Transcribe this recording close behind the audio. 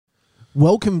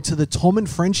Welcome to the Tom and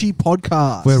Frenchie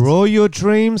podcast. Where all your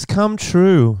dreams come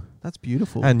true. That's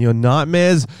beautiful. And your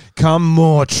nightmares come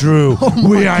more true. Oh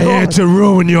we are here to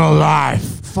ruin your life.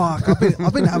 Fuck,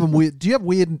 I've been having weird... Do you have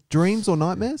weird dreams or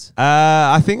nightmares?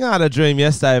 I think I had a dream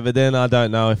yesterday, but then I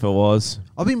don't know if it was.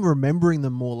 I've been remembering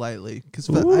them more lately because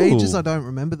for ages I don't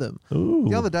remember them. Ooh.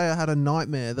 The other day I had a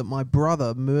nightmare that my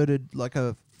brother murdered like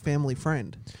a family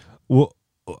friend. Well,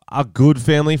 a good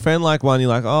family friend, like one you're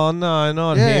like, oh no,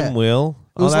 not him, Will.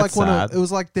 It was that's like sad. it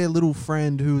was like their little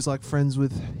friend who was like friends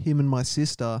with him and my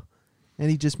sister, and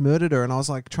he just murdered her. And I was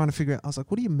like trying to figure out. I was like,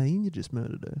 "What do you mean you just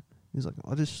murdered her?" He was like,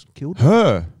 "I just killed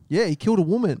her." Yeah, he killed a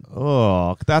woman.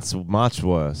 Oh, that's much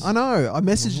worse. I know. I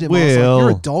messaged him. Will. I was like,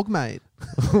 "You're a dog, mate."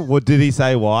 What did he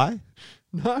say? Why?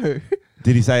 No.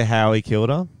 Did he say how he killed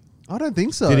her? I don't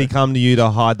think so. Did he come to you to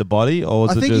hide the body, or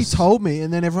was I it think just... he told me,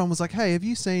 and then everyone was like, "Hey, have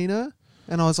you seen her?"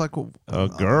 And I was like, well,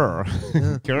 girl.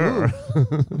 Girl.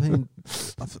 I mean,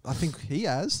 I think he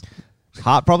has.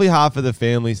 Probably hard for the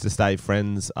families to stay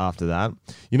friends after that.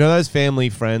 You know those family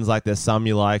friends, like there's some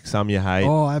you like, some you hate?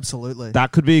 Oh, absolutely.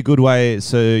 That could be a good way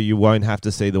so you won't have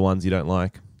to see the ones you don't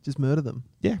like. Just murder them.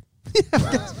 Yeah.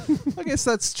 I guess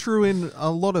that's true in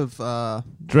a lot of...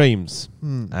 dreams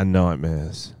and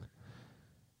nightmares.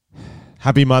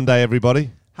 Happy Monday,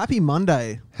 everybody. Happy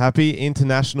Monday. Happy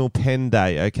International Pen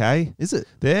Day, okay? Is it?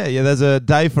 Yeah, there's a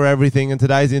day for everything, and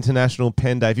today's International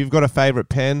Pen Day. If you've got a favourite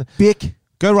pen... Bic.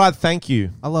 Go write thank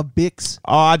you. I love Bics.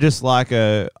 Oh,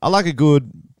 I like a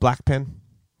good black pen.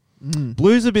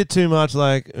 Blue's a bit too much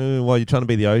like, well, you're trying to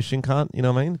be the ocean cunt, you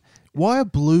know what I mean? Why are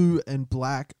blue and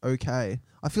black okay?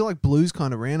 I feel like blue's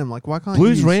kind of random. Like, why can't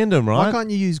Blue's you use, random, right? Why can't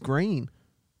you use green?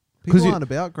 People aren't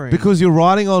about green. Because you're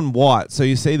writing on white, so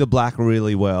you see the black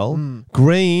really well.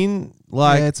 Green,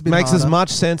 it's a bit makes harder. as much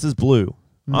sense as blue.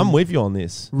 I'm with you on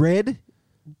this. Red?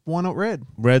 Why not red?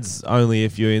 Red's only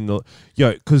if you're in the...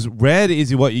 because red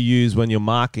is what you use when you're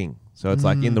marking. So it's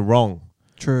like in the wrong.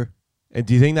 True. And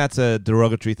do you think that's a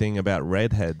derogatory thing about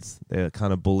redheads? They're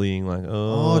kind of bullying, like,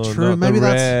 true. Not Maybe the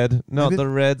that's red, not maybe the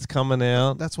red's coming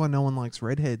out. That's why no one likes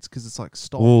redheads, because it's like,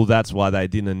 stop. Well, that's why they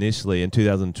didn't initially in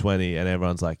 2020, and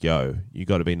everyone's like, yo, you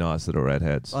got to be nice to the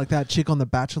redheads. Like that chick on The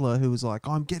Bachelor who was like,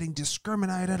 I'm getting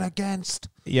discriminated against.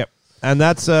 Yep. And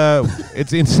that's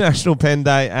it's International Pen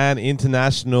Day and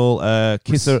International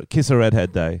Kiss a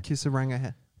Redhead Day. Kiss a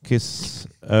ranga. Kiss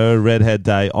a Redhead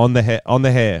Day on the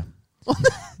hair.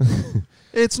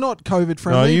 It's not COVID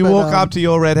friendly. No, you walk up to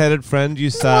your redheaded friend, you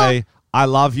say, I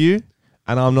love you,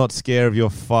 and I'm not scared of your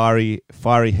fiery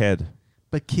head.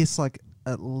 But kiss like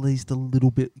at least a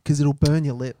little bit, because it'll burn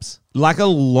your lips. Like a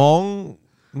long...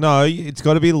 No, it's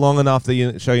got to be long enough that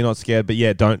you show you're not scared, but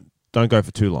yeah, don't go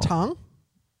for too long. Tongue?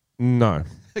 No.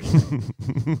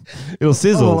 It'll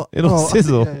sizzle. It'll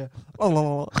sizzle. Yeah.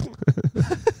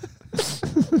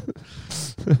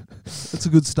 That's a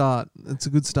good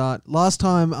start. Last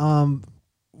time,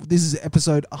 this is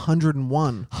episode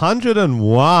 101.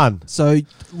 101. So,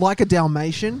 like a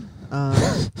Dalmatian,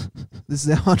 this is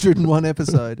our 101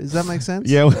 episode. Does that make sense?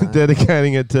 Yeah, we're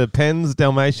dedicating it to pens,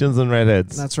 Dalmatians, and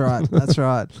redheads. That's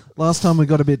right. Last time we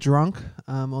got a bit drunk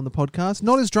on the podcast.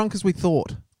 Not as drunk as we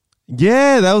thought.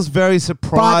 Yeah, that was very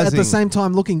surprising. But at the same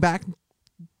time, looking back,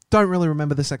 don't really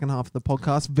remember the second half of the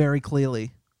podcast very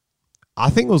clearly. I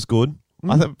think it was good.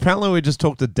 Apparently we just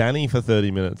talked to Danny for 30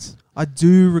 minutes. I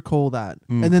do recall that.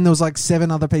 And then there was like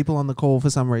 7 other people on the call for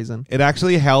some reason. It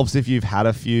actually helps if you've had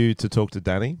a few to talk to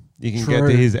Danny. You can get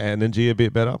to his energy a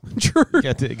bit better. True.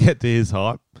 Get to his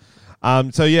hype.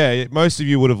 So yeah, most of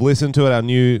you would have listened to it. Our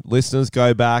new listeners,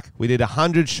 go back. We did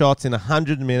 100 shots in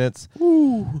 100 minutes.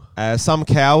 Ooh. Some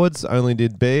cowards only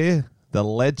did beer. The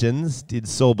legends did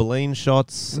sorbeline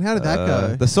shots. And how did that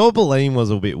go? The sorbeline was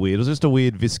a bit weird. It was just a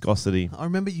weird viscosity. I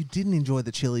remember you didn't enjoy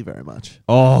the chili very much.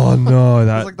 Oh no,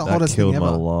 that, like the that hottest killed thing my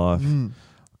ever. life.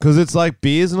 Because it's like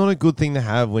beer's not a good thing to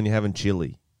have when you're having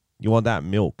chili. You want that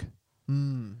milk.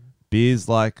 Beer's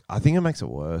like, I think it makes it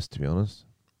worse, to be honest.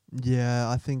 Yeah,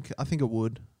 I think it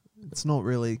would. It's not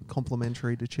really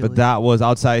complimentary to chili. But that was,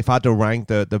 I'd say, if I had to rank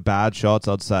the bad shots,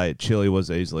 I'd say chili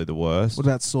was easily the worst. What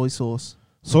about soy sauce?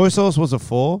 Soy sauce was a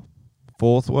 4,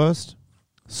 4th worst.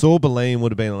 Sorbeline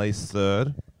would have been at least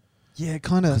 3rd. Yeah,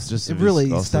 kind of. Just it really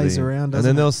viscosity. stays around, And doesn't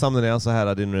then it? there was something else I had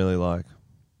I didn't really like.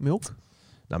 Milk?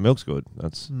 No, milk's good.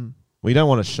 That's well, you don't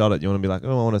want to shot it. You want to be like,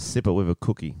 oh, I want to sip it with a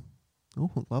cookie.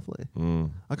 Oh, lovely.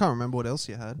 I can't remember what else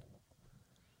you had.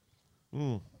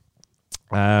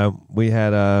 We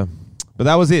had... But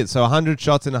that was it. So 100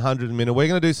 shots in 100 minutes. We're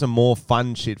going to do some more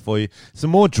fun shit for you. Some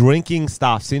more drinking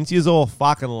stuff. Since you all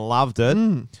fucking loved it.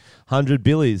 100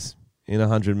 billies in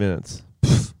 100 minutes.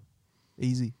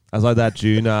 Easy. I was like that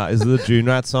June. Is it the June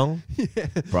Rat song? Yeah.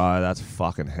 Bro, that's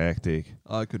fucking hectic.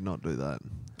 I could not do that.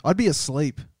 I'd be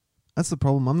asleep. That's the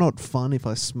problem. I'm not fun if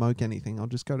I smoke anything. I'll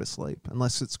just go to sleep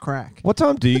unless it's crack. What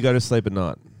time do you go to sleep at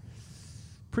night?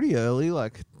 Pretty early,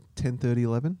 like 10:30,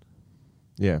 11.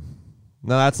 Yeah.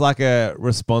 No, that's like a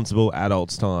responsible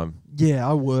adult's time. Yeah,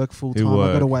 I work full You time.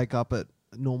 I've got to work. wake up at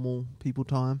normal people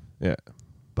time. Yeah.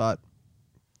 But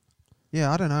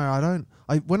yeah, I don't know.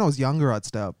 When I was younger, I'd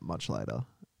stay up much later.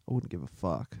 I wouldn't give a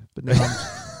fuck. But now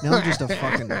I'm just a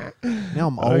fucking. Now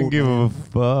I'm old. I don't give man. a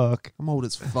fuck. I'm old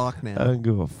as fuck now. I don't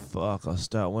give a fuck. I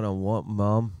start when I want,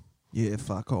 mum. Yeah,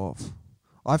 fuck off.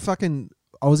 I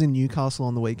was in Newcastle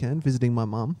on the weekend visiting my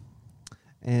mum,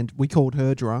 and we called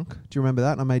her drunk. Do you remember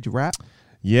that? And I made you rap.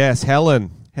 Yes,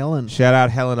 Helen. Helen. Shout out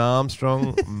Helen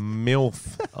Armstrong.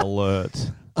 MILF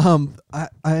alert. I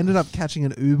ended up catching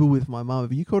an Uber with my mum.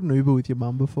 Have you called an Uber with your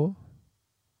mum before?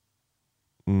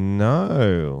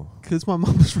 No. Because my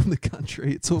mum was from the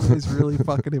country. It's always really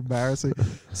fucking embarrassing.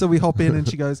 So we hop in and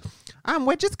she goes,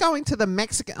 we're just going to the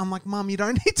Mexican. I'm like, Mum, you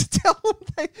don't need to tell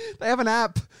them. They have an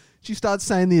app. She starts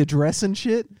saying the address and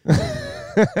shit.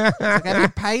 Like,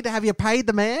 have you paid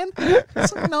the man?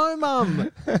 It's like, no,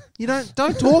 Mum. You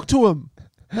don't talk to him.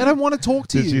 They don't want to talk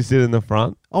to Did you. she sit in the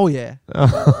front? Oh yeah.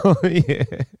 Oh yeah.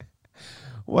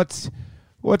 What's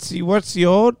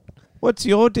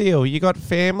your deal? You got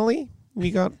family? You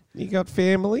got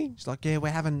family? She's like, yeah,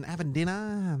 we're having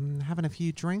dinner, having a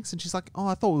few drinks, and she's like, oh,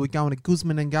 I thought we were going to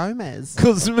Guzman and Gomez.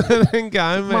 Guzman and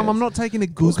Gomez. Mum, I'm not taking a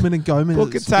Guzman and Gomez.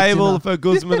 Book a for table dinner. for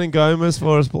Guzman and Gomez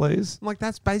for us, please. I'm like,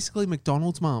 that's basically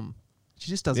McDonald's, Mum.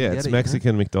 She just doesn't Yeah, get it's it. You know?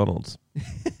 Mexican McDonald's.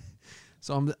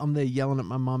 So I'm there yelling at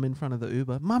my mum in front of the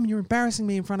Uber. Mum, you're embarrassing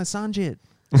me in front of Sanjit.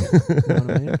 You know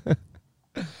what I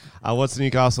mean? What's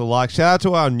Newcastle like? Shout out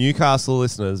to our Newcastle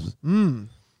listeners. The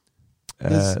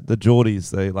Geordies,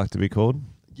 they like to be called.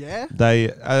 Yeah?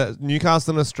 They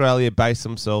Newcastle and Australia base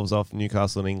themselves off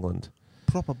Newcastle and England.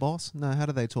 Proper boss? No, how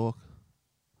do they talk?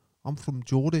 I'm from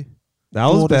Geordie. That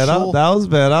was Geordie better. Shore. That was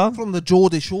better. From the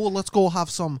Geordie Shore. Let's go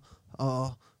have some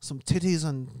titties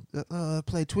and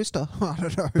play Twister. I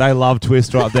don't know. They love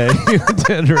Twister up there.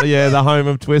 Yeah, the home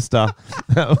of Twister.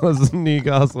 That was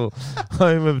Newcastle.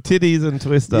 Home of titties and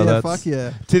Twister. Yeah, That's fuck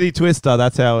yeah. Titty Twister,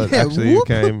 that's how it actually whoop.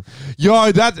 came.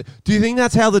 Yo, do you think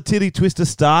that's how the Titty Twister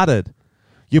started?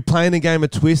 You're playing a game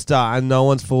of Twister and no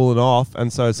one's fallen off,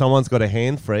 and so someone's got a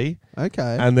hand free.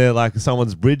 Okay. And they're like,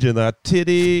 someone's bridging, they're like,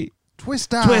 Titty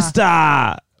Twister.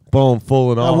 Boom,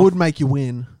 falling off. That would make you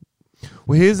win.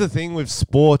 Well, here's the thing with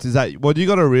sports is that what you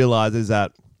got to realize is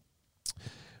that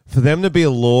for them to be a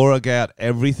law about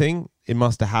everything, it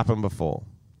must have happened before.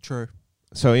 True.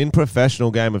 So in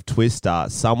professional game of Twister,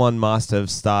 someone must have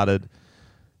started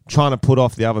trying to put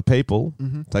off the other people.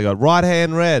 Mm-hmm. So they go right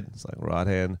hand red. It's like right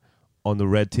hand on the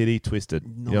red titty twisted.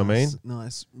 Nice, You know what I mean?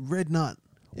 Nice. Red nut.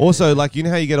 Also, like, you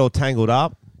know how you get all tangled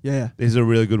up? Yeah. This is a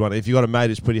really good one. If you got a mate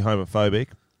who's pretty homophobic,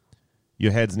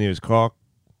 your head's near his cock.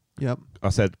 Yep. I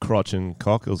said crotch and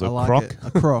cock. It was I a like crock. it. A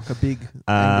crock. A big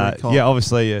angry cock. Yeah,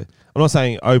 obviously. I'm not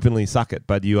saying openly suck it,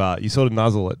 but you sort of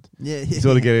nuzzle it. Yeah. You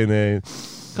sort of get in there.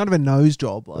 Kind of a nose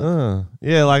job. Like.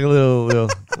 Yeah, like a little little.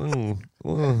 Freak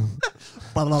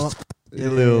 'em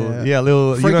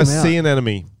out. Sea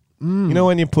anemone. You know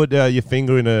when you put your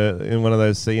finger in one of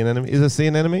those sea anemone? Is it a sea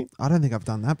anemone? I don't think I've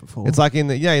done that before. It's like in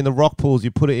the rock pools. You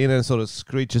put it in and it sort of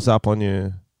scrunches up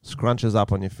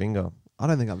on your finger. I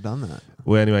don't think I've done that.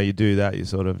 Well, anyway, you do that. You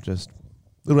sort of just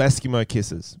little Eskimo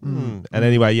kisses. And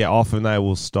anyway, often they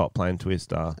will stop playing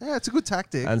Twister. Yeah, it's a good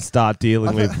tactic. And start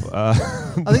dealing with. I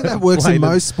think that works in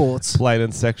most sports.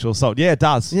 Blatant sexual assault. Yeah, it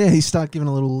does. Yeah, you start giving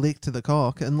a little lick to the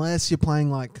cock, unless you're playing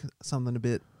like something a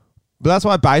bit. But that's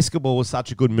why Basketball was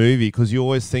such a good movie, because you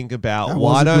always think about That was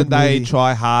why a don't good they movie.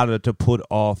 try harder to put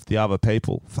off the other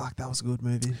people. Fuck, that was a good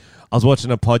movie. I was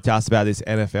watching a podcast about this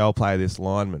NFL player, this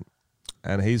lineman,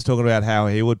 and he's talking about how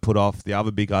he would put off the other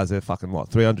big guys. They're fucking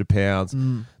 300 pounds.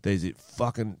 They's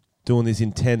fucking doing this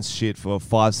intense shit for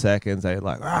 5 seconds. They're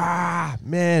like,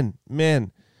 man.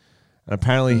 And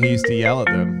apparently he used to yell at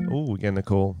them. Oh, we're getting a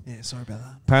call. Yeah, sorry about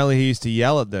that. Apparently he used to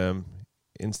yell at them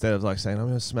instead of like saying, I'm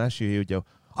going to smash you. He would yell,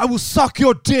 I will suck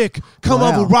your dick. Come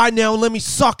over right now and let me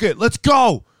suck it. Let's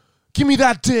go. Give me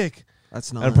that dick.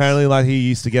 That's nice. And apparently, like, he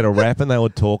used to get a rap and they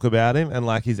would talk about him, and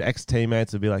like his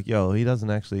ex-teammates would be like, yo, he doesn't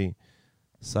actually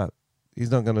suck.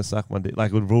 He's not going to suck my dick.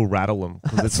 Like, it would real rattle them,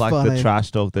 because it's like funny. the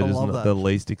trash talk they're I just love not that. the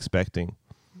least expecting.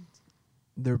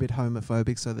 They're a bit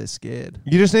homophobic, so they're scared.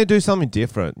 You just need to do something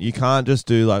different. You can't just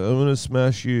do like, I'm going to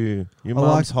smash you. Your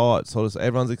mum's hot. Sort of,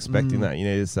 everyone's expecting that. You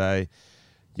need to say,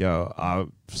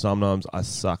 yo, sometimes I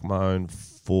suck my own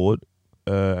foot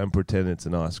and pretend it's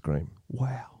an ice cream.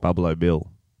 Wow. Buffalo Bill.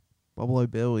 Buffalo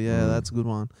Bill, yeah, that's a good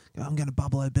one. I'm going to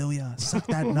Buffalo Bill ya. Suck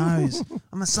that nose. I'm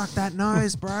going to suck that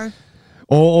nose, bro.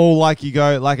 Or like you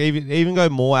go, like even go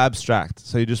more abstract.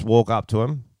 So you just walk up to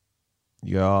him.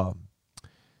 You go,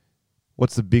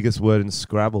 what's the biggest word in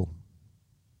Scrabble?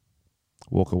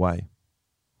 Walk away.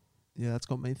 Yeah, that's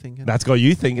got me thinking. That's got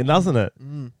you thinking, doesn't it?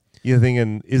 Mm. You're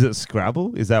thinking, is it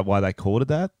Scrabble? Is that why they called it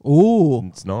that? Ooh.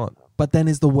 It's not. But then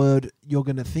is the word you're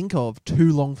going to think of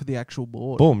too long for the actual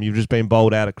board? Boom, you've just been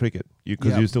bowled out of cricket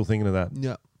because Yep. you're still thinking of that.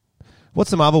 Yeah. What's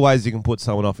some other ways you can put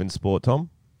someone off in sport, Tom?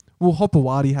 Well,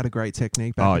 Hopewadi had a great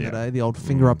technique back in the day. The old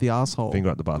finger up the arsehole. Finger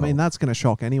up the butthole. I mean, that's going to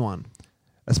shock anyone.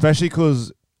 Especially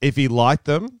because if he liked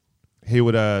them, he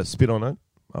would spit on it,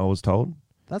 I was told.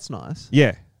 That's nice.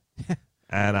 Yeah.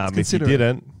 And if he considerate.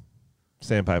 didn't,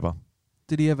 sandpaper.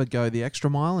 Did he ever go the extra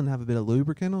mile and have a bit of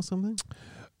lubricant or something?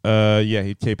 Yeah,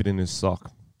 he'd keep it in his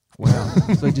sock. Wow.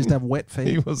 So he just have wet feet?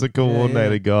 He was a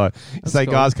coordinated guguy. You say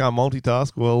cool. guys can't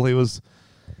multitask? Well, he was...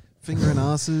 Finger and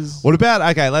asses. What about,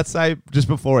 okay, let's say just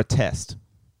before a test.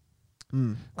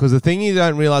 Because the thing you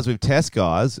don't realise with test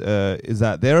guys is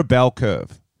that they're a bell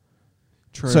curve.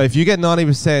 True. So if you get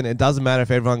 90%, it doesn't matter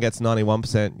if everyone gets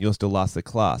 91%, you'll still last the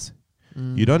class.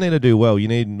 You don't need to do well. You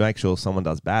need to make sure someone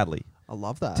does badly. I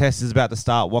love that. Test is about to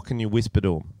start. What can you whisper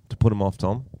to them to put them off,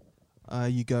 Tom?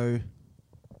 You go,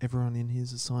 everyone in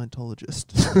here's a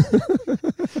Scientologist.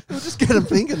 We'll just get them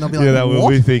thinking. They'll be like, that will what?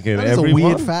 be thinking. That is a Everyone?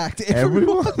 weird fact.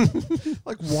 Everyone?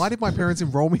 Like, why did my parents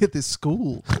enroll me at this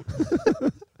school?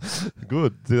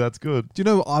 Good. See, that's good. Do you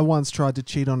know I once tried to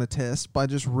cheat on a test by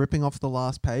just ripping off the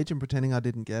last page and pretending I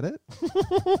didn't get it?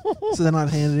 So then I'd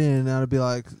hand it in and I'd be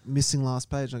like, missing last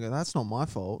page. And I go, that's not my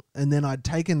fault. And then I'd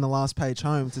taken the last page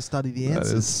home to study the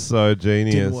answers. That is so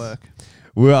genius. Didn't work.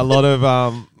 Well, a lot of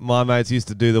my mates used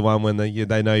to do the one when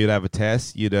they know you'd have a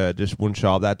test. You'd just wouldn't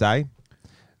show up that day.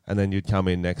 And then you'd come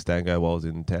in next day and go, well, I was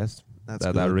in the test. That's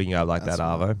They'd good. ring you up like That's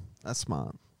that, smart. Arvo. That's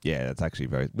smart. Yeah, that's actually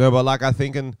very... No, but like I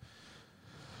thinking...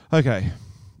 Okay,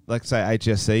 like say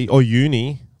HSC or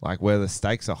uni, like where the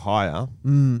stakes are higher.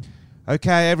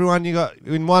 Okay, everyone, you got...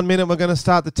 In 1 minute, we're going to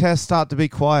start the test. Start to be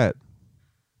quiet.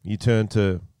 You turn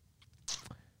to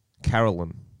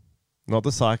Carolyn. Not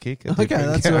the psychic. Okay,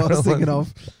 that's what I was thinking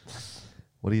of.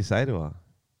 What do you say to her?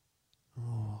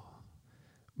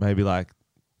 Maybe like...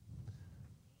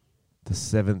 The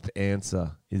 7th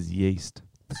answer is yeast.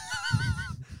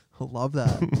 I love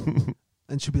that.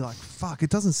 And she'll be like, fuck, it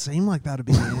doesn't seem like that'd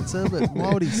be the answer, but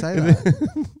why would he say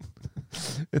that?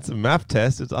 It's a math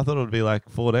test. I thought it would be like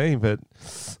 14, but...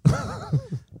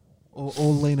 or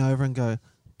lean over and go,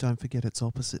 don't forget it's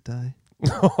opposite day.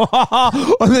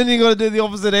 And then you got to do the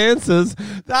opposite answers.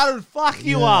 That would fuck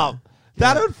you up.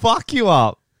 That would fuck you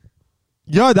up.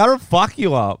 Yo, that would fuck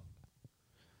you up.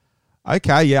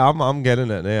 Okay, yeah, I'm getting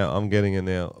it now. I'm getting it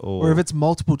now. Or if it's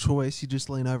multiple choice, you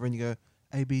just lean over and you go,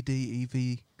 A, B, D, E,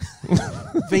 V.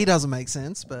 V doesn't make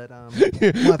sense, but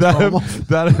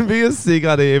that'd be a sick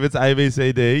idea. If it's A, B,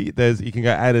 C, D, you can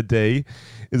go A to D.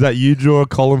 Is that you draw a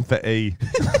column for E?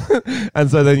 And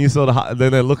so then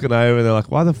then they're looking over and they're like,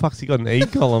 why the fuck's he got an E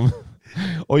column?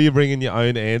 Or you bring in your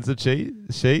own answer sheet.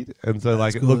 And so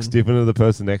it looks different to the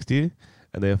person next to you.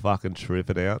 And they're fucking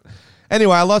tripping out.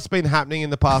 Anyway, a lot's been happening in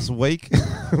the past week.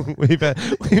 We've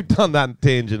done that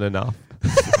tangent enough.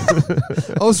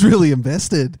 I was really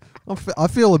invested. I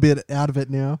feel a bit out of it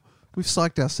now. We've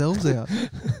psyched ourselves out.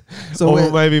 So or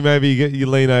maybe you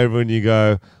lean over and you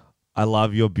go, I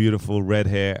love your beautiful red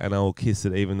hair and I will kiss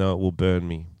it even though it will burn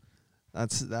me.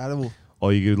 That'll.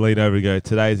 Or you could lean over and go,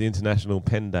 today is International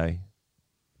Pen Day.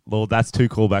 Well, that's 2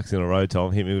 callbacks in a row,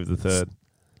 Tom. Hit me with the third.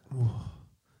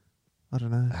 I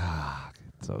don't know.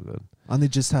 It's all good. I only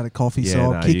just had a coffee,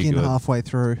 so I'll kick in good. halfway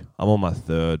through. I'm on my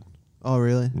 3rd. Oh,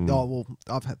 really? Oh, well,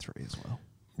 I've had 3 as well.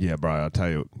 Yeah, bro, I'll tell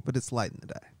you. But it's late in the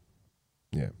day.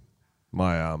 Yeah.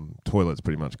 My toilet's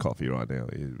pretty much coffee right now.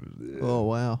 Oh,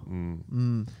 wow.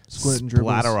 Squirt and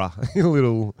dribbles. Splatterer. A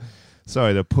little...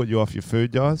 Sorry to put you off your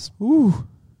food, guys. Ooh.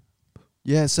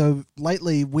 Yeah, so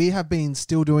lately we have been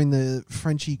still doing the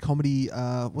Frenchie comedy,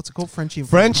 what's it called? Frenchie and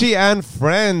Friends. Frenchie and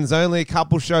Friends. Only a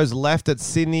couple shows left at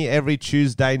Sydney every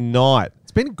Tuesday night.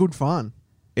 It's been good fun.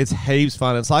 It's heaps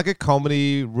fun. It's like a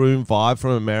comedy room vibe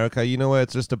from America. You know where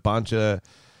it's just a bunch of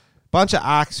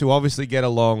acts who obviously get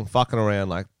along, fucking around.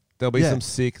 Like there'll be some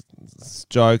sick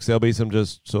jokes. There'll be some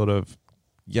just sort of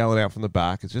yelling out from the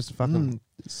back. It's just fucking...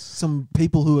 Some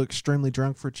people who are extremely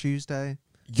drunk for a Tuesday.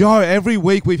 Yo, every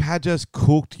week we've had just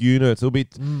cooked units. It'll be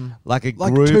like a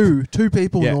group. Two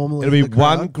people normally. It'll be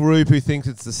one group who thinks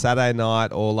it's the Saturday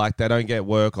night or like they don't get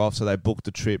work off, so they booked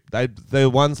a trip.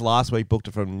 The ones last week booked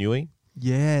it from Newey.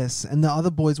 Yes, and the other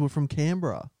boys were from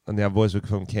Canberra. and the other boys were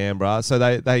from Canberra. So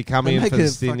they come They in make from a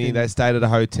Sydney. fucking- They stayed at a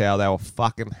hotel. They were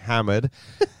fucking hammered.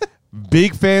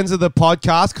 Big fans of the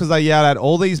podcast because they yelled out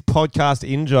all these podcast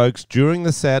in-jokes during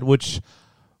the set, which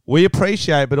we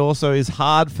appreciate, but also is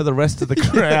hard for the rest of the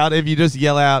crowd if you just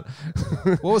yell out,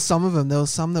 What were some of them? There was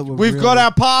some that were "We've really, got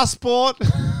our passport."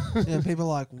 Yeah, people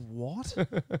are like, what?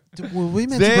 Were we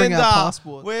meant to bring our Xander,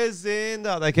 passport? where's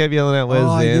Zander? They kept yelling out, "Where's Oh,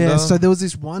 Zander?" yeah. So there was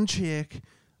this one chick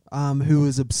who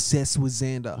was obsessed with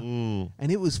Xander.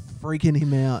 And it was freaking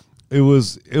him out. It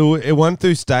went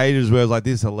through stages where it was like,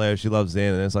 "This is hilarious. She loves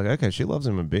Xander." And it's like, okay, she loves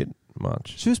him a bit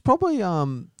much. She was probably,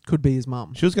 could be his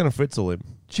mum. She was going to fritzel him.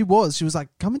 She was like,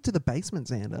 come into the basement,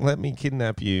 Xander. Let me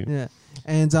kidnap you. Yeah.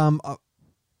 And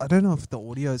I don't know if the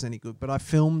audio is any good, but I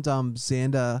filmed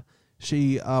Xander.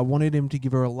 She wanted him to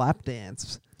give her a lap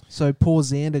dance. So poor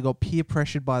Xander got peer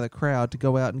pressured by the crowd to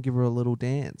go out and give her a little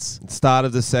dance. Start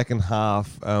of the second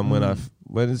half,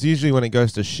 when it's usually when it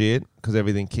goes to shit because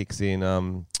everything kicks in.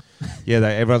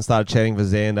 Everyone started chanting for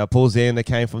Xander. Poor Xander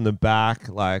came from the back,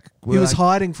 He was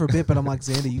hiding for a bit, but I'm like,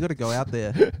 Xander, you got to go out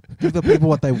there, give the people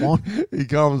what they want. He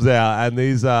comes out, and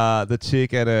these the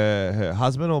chick and her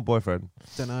husband or boyfriend.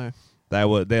 Don't know.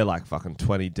 They're like fucking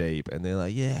 20 deep, and they're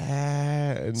like,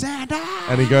 yeah, and, Xander!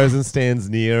 and he goes and stands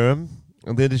near him,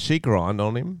 and then does she grind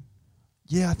on him?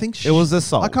 Yeah, I think It was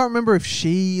assault. I can't remember if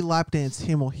she lap danced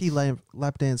him or he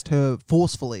lap danced her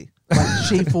forcefully. Like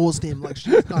she forced him, like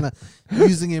she was kind of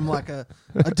using him like a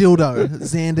dildo,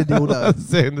 Xander dildo.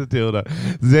 Xander dildo.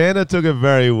 Xander took it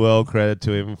very well. Credit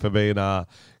to him for being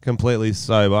completely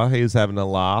sober. He was having a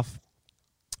laugh,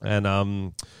 and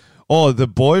the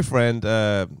boyfriend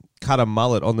cut a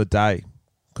mullet on the day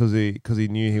because he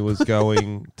knew he was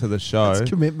going to the show. That's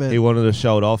commitment. He wanted to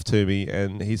show it off to me,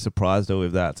 and he surprised her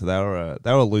with that. So they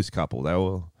were a loose couple. They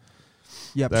were.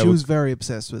 Yep, They she were- was very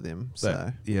obsessed with him.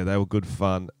 So They were good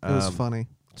fun. it was funny.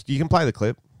 You can play the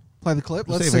clip. Play the clip.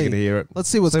 Let's Let's see if we see. can hear it. Let's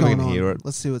see what's See if we going can on. hear it.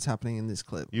 Let's see what's happening in this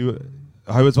clip.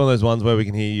 I hope it's one of those ones where we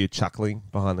can hear you chuckling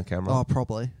behind the camera. Oh,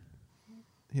 probably.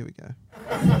 Here we go.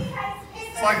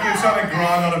 It's like you're trying to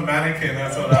grind on a mannequin.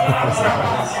 That's what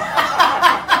that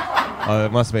Oh,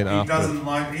 it must have been was.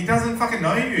 after. He doesn't fucking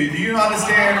know you. Do you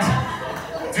understand?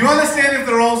 Do you understand if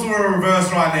the roles were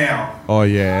reversed right now? Oh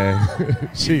yeah,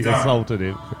 she don't. assaulted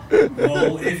him.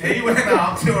 Well, if he went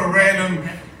up to a random,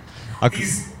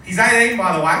 he's 18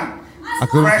 by the way. I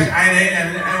couldn't. Fresh 18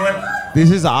 and went.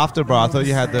 This is after, bro. I thought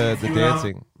you had the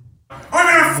dancing.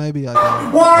 Maybe I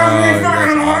don't. Why Oh, are you yes,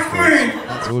 fucking like afterwards. me?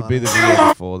 That's It would be the funny. video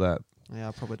before that. Yeah,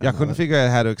 I probably don't. Yeah, I know couldn't it. figure out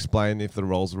how to explain if the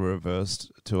roles were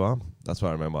reversed to her. That's why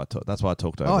I remember. That's why I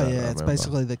talked over. Oh that, I yeah, it's remember.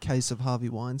 basically the case of Harvey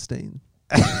Weinstein.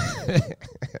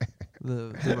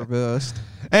 the reversed.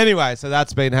 Anyway, so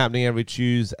that's been happening every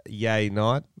Tuesday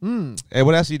night. Hey,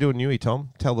 what else are you doing, Newy, Tom?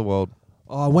 Tell the world.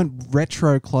 Oh, I went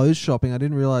retro clothes shopping. I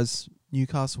didn't realize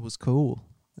Newcastle was cool.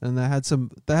 And they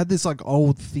had this like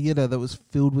old theater that was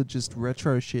filled with just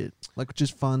retro shit. Like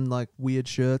just fun, like weird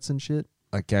shirts and shit.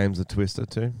 Like Games of Twister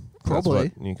too. Probably.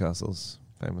 That's what Newcastle's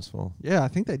famous for. Yeah, I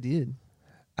think they did.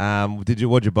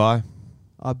 What'd you buy?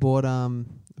 I bought a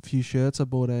few shirts. I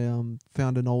bought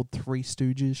found an old Three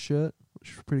Stooges shirt,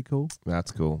 which was pretty cool.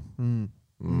 That's cool.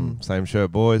 Same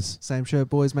shirt, boys. Same shirt,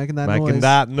 boys, making that Making noise.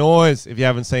 that noise. If you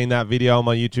haven't seen that video on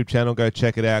my YouTube channel, go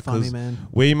check it out. Funny, 'cause man.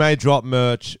 we may drop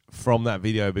merch from that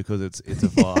video because it's a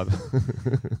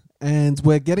vibe. And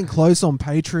we're getting close on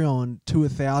Patreon to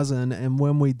 1,000. And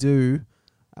when we do,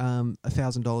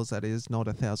 $1,000 that is, not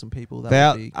 1,000 people.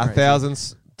 That would be crazy.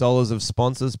 $1,000 of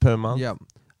sponsors per month. Yep.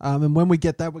 And when we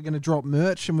get that, we're going to drop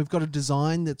merch, and we've got a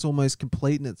design that's almost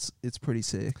complete, and it's pretty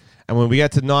sick. And when we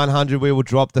get to 900, we will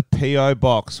drop the PO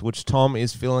box, which Tom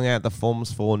is filling out the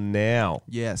forms for now.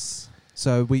 Yes.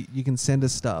 So you can send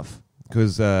us stuff.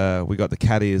 Because we got the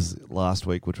cat ears last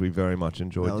week, which we very much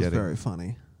enjoyed That was getting. very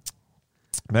funny.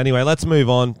 But anyway, let's move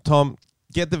on. Tom,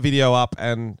 get the video up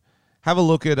and have a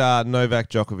look at Novak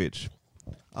Djokovic.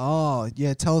 Oh,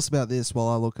 yeah. Tell us about this while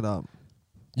I look it up.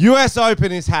 US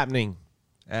Open is happening.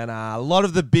 And a lot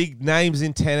of the big names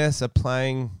in tennis are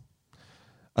playing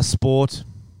a sport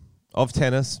of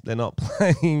tennis. They're not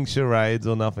playing charades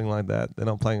or nothing like that. They're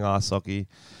not playing ice hockey.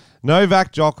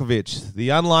 Novak Djokovic, the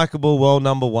unlikable world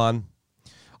number one.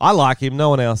 I like him. No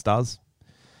one else does.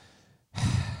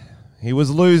 He was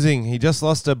losing. He just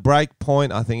lost a break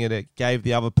point. I think it gave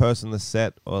the other person the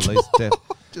set, or at least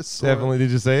Just saw definitely.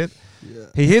 Did you see it? Yeah.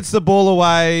 He hits the ball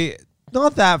away,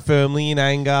 not that firmly in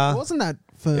anger. It wasn't that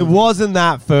firm. It wasn't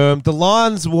that firm. The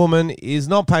lineswoman is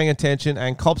not paying attention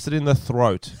and cops it in the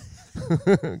throat.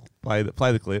 Play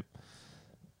the clip.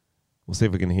 We'll see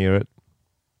if we can hear it.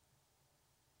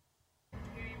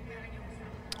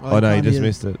 Oh no, you can't just hear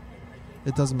missed it.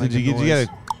 It doesn't make a noise. Did you get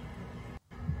a...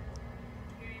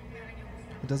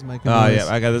 It doesn't make a Oh, noise. yeah.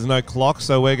 Okay, there's no clock,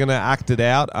 so we're going to act it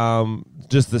out.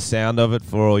 Just the sound of it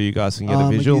for all you guys can get a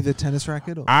visual. Are you the tennis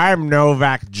racket? Or? I'm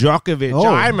Novak Djokovic. Oh.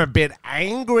 I'm a bit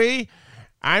angry.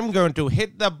 I'm going to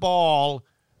hit the ball.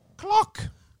 Clock.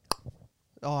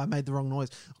 Oh, I made the wrong noise.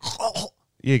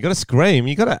 Yeah, you got to scream.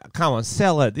 You got to... Come on,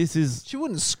 sell it. This is... She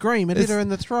wouldn't scream. It hit her in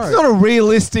the throat. It's not a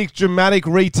realistic, dramatic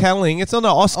retelling. It's not an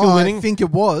Oscar winning. I think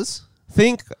it was.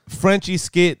 Think Frenchie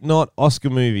skit, not Oscar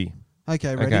movie.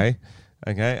 Okay, ready?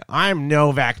 Okay. I'm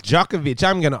Novak Djokovic.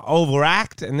 I'm going to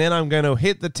overact, and then I'm going to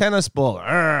hit the tennis ball.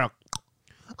 I'm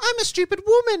a stupid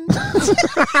woman.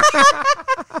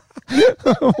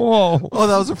 Whoa. Oh,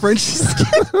 that was a French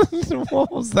skit.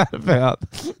 What was that about?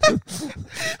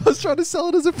 I was trying to sell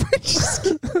it as a French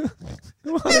skit.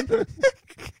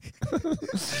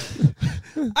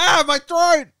 My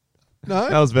throat. No?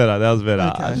 That was better.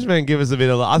 Okay. I just meant give us a bit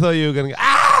of... I thought you were going to go,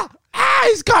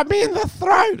 he's got me in the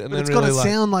throat. And It's then got to really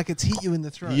sound like it's hit you in the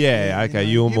throat. Yeah, okay.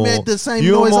 You made the same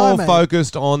you were noise I more made.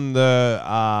 focused on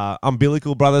the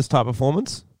Umbilical Brothers type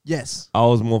performance. Yes. I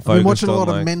was more I've focused been watching a on lot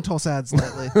of like, Mentos ads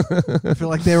lately. I feel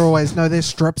like they're always... No, they're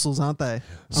Strepsils, aren't they?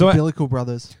 So- Umbilical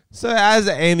Brothers. So as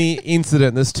any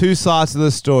incident, there's two sides to the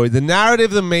story. The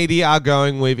narrative the media are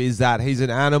going with is that he's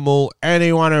an animal.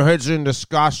 Anyone who hits in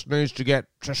disgust needs to get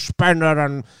suspended.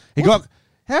 And he got...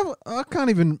 How? I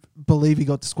can't even believe he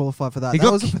got disqualified for that. He That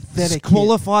got was a pathetic hit.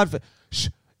 disqualified for... That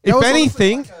If was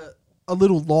anything... honestly like a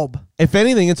little lob. If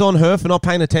anything, it's on her for not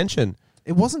paying attention.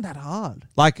 It wasn't that hard.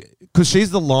 Like, because she's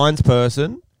the lines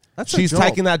person. That's her She's job.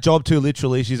 taking that job too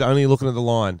literally. She's only looking at the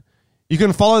line. You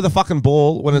can follow the fucking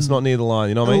ball when it's not near the line.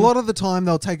 You know what I And mean? a lot of the time,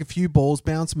 they'll take a few balls,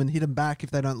 bounce them, and hit them back if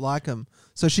they don't like them.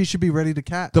 So she should be ready to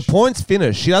catch. The point's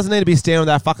finished. She doesn't need to be staring at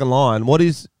that fucking line. What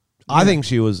is... I think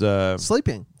she was...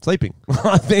 Sleeping. sleeping.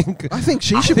 I think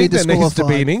she should be there needs to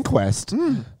be disqualified. an inquest.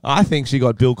 I think she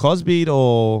got Bill Cosby'd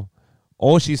or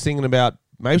she's thinking about...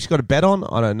 Maybe she got a bet on.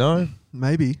 I don't know.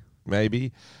 Maybe.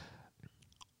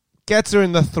 Gets her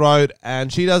in the throat,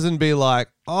 and she doesn't be like,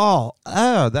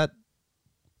 that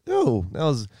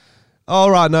was,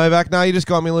 all right, Novak, no, you just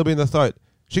got me a little bit in the throat.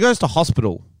 She goes to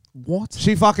hospital. What?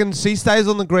 She stays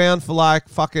on the ground for like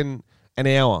fucking an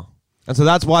hour. And so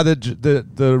that's why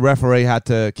the referee had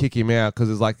to kick him out, because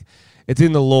it's like, it's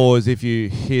in the laws if you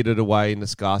hit it away in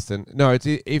disgust. And no, it's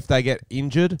if they get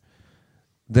injured,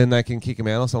 then they can kick him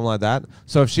out or something like that.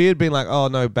 So if she had been like, oh,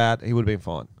 no, bad, he would have been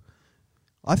fine.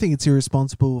 I think it's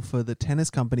irresponsible for the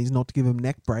tennis companies not to give him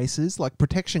neck braces, like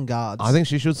protection guards. I think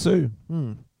she should sue.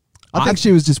 I think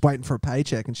she was just waiting for a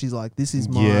paycheck, and she's like, "This is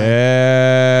my."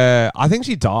 Yeah, I think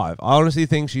she dive. I honestly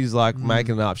think she's like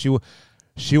making it up. She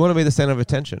wanted to be the center of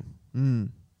attention.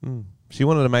 She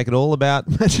wanted to make it all about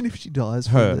Imagine if she dies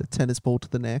her. from the tennis ball to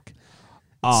the neck.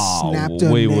 Oh, Snapped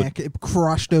her we neck. It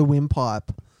crushed her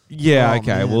windpipe. Yeah, Oh, okay.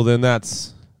 man. Well, then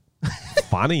that's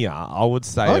funnier. I would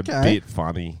say Okay. a bit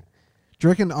funny. Do you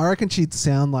reckon? I reckon she'd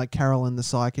sound like Carolyn the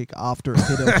psychic after it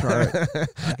hit her throat.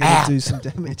 Gonna do some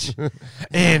damage.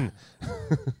 In.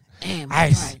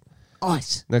 Ice.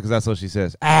 Ice. No, because that's what she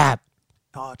says. Out.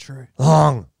 Oh, true.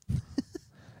 Long.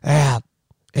 Out.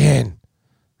 In.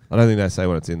 I don't think they say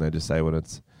when it's in. They just say when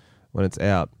it's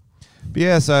out. But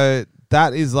yeah, so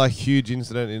that is like huge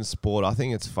incident in sport. I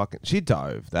think it's fucking... She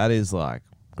dove. That is like...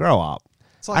 Grow up.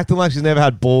 It's like, Acting like she's never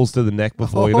had balls to the neck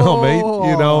before. You know what I mean?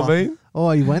 You know what I mean?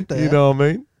 oh, you went there. You know what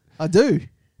I mean? I do.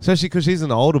 Especially because she's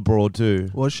an older broad too.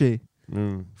 Was she?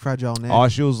 Mm. Fragile neck. Oh,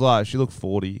 she was like... She looked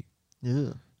 40. Yeah.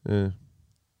 Yeah.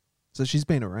 So she's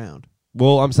been around.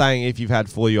 Well, I'm saying if you've had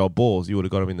 4-year-old balls, you would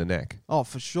have got them in the neck. Oh,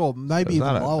 for sure. Maybe I even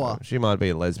don't lower. know. She might be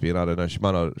a lesbian. I don't know. She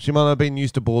might not have been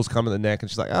used to balls coming in the neck, and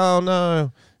she's like, "Oh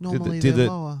no!" Normally did they're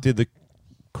the lower. did the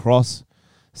cross?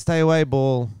 Stay away,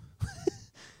 ball.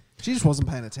 She just wasn't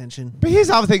paying attention. But here's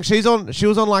the other thing. She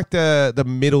was on like the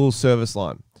middle service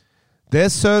line.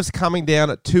 There's serves coming down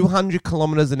at 200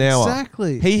 kilometers an hour.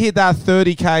 Exactly. He hit that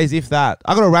 30 Ks, if that.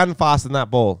 I got to run fast in that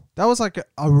ball. That was like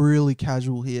a really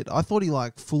casual hit. I thought he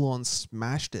like full on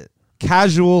smashed it.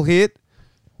 Casual hit.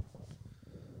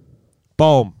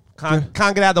 Boom. Can't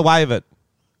get out of the way of it.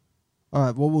 All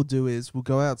right, what we'll do is we'll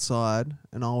go outside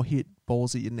and I'll hit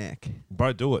balls at your neck.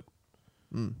 Bro, do it.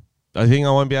 I think I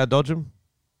won't be able to dodge him.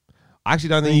 I actually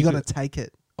don't Then think you you got to take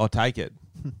it. I'll take it.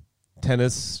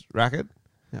 Tennis racket?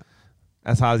 Yeah.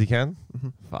 As hard as you can?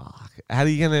 Fuck. How are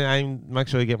you going to aim, make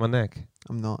sure you get my neck?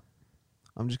 I'm not.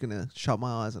 I'm just going to shut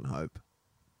my eyes and hope.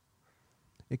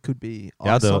 It could be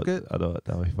Yeah, eye socket. I'll do it.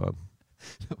 That'll be fun.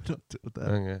 No, we're not doing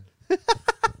that.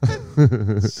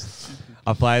 Okay.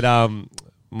 I played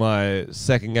my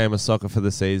second game of soccer for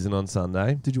the season on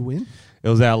Sunday. Did you win? It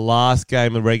was our last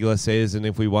game of regular season.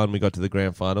 If we won, we got to the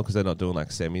grand final because they're not doing like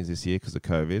semis this year because of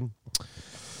COVID.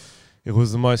 It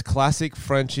was the most classic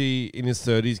Frenchie in his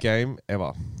 30s game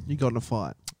ever. You got in a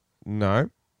fight. No,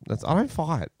 I don't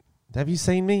fight. Have you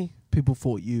seen me? People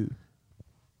fought you.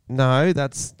 No, I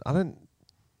don't. Hand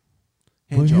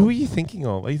Who job. are you thinking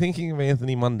of? Are you thinking of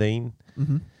Anthony Mundine?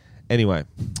 Mm-hmm. Anyway,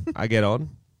 I get on.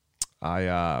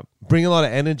 I bring a lot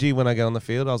of energy when I get on the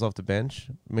field. I was off the bench.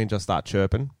 It means I start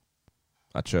chirping.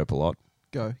 I chirp a lot.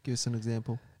 Go. Give us an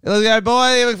example. Let's go,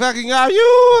 boy. Fucking go.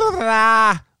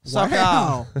 You. Soccer.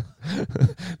 Wow.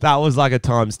 That was like a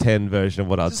times 10 version of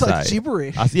what I'd It's say. like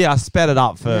gibberish. I sped it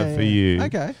up for you.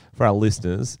 Okay. For our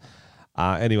listeners.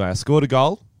 Anyway, I scored a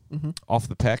goal Mm-hmm. off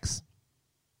the pecs,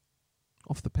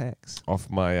 Off the pecs. off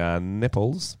my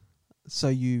nipples. So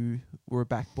you were a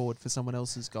backboard for someone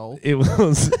else's goal. It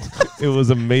was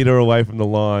a meter away from the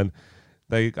line.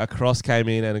 A cross came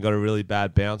in and it got a really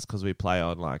bad bounce because we play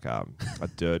on like a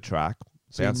dirt track.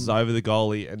 Bounces over the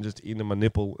goalie and just into my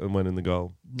nipple and went in the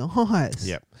goal. Nice.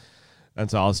 Yep.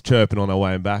 And so I was chirping on our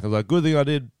way back. I was like, good thing I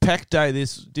did pec day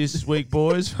this week,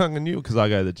 boys. Fucking knew because I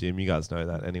go to the gym. You guys know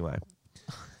that anyway.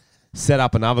 Set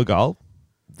up another goal.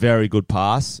 Very good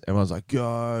pass. Everyone's like,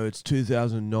 yo, it's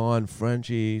 2009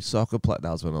 Frenchie soccer play.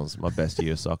 That was when I was my best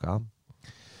year of soccer.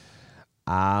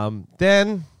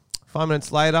 Then 5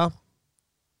 minutes later,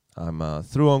 I'm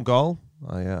through on goal.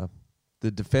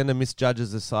 The defender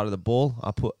misjudges the side of the ball.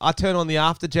 I turn on the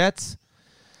after jets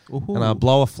and I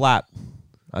blow a flat.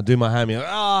 I do my hammy.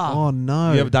 Oh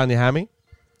no! You ever done your hammy?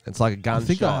 It's like a gunshot.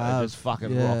 think I have. It just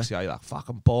fucking rocks you. You're like,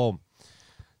 fucking bomb.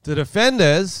 The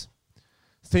defenders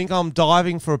think I'm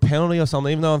diving for a penalty or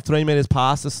something, even though I'm 3 meters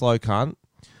past the slow cunt.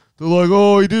 They're like,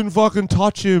 oh, he didn't fucking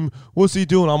touch him. What's he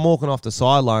doing? I'm walking off the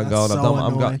sideline That's going, so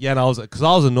I'm annoying. and I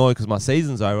was annoyed because my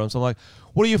season's over. So I'm like,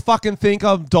 what do you fucking think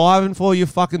I'm diving for, you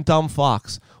fucking dumb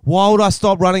fucks? Why would I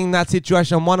stop running in that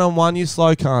situation? I'm one-on-one, you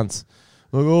slow cunts.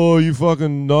 Like, oh, you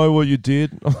fucking know what you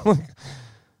did.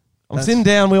 I'm sitting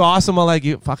down, we were ice on my leg,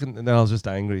 you fucking, and then I was just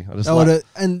angry. I just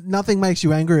and nothing makes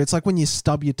you angry. It's like when you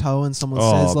stub your toe and someone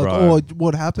says like, bro. "Oh,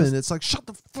 what happened?" It's like, "Shut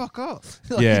the fuck up!"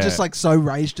 Like, Yeah. You're just like so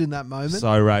raged in that moment.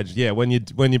 so raged. Yeah, when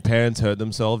your parents hurt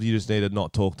themselves, you just need to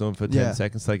not talk to them for 10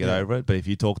 seconds to get over it. But if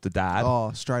you talk to dad,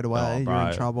 Straight away, you're bro.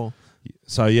 in trouble.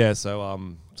 so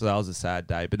that was a sad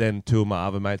day. But then 2 of my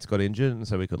other mates got injured, and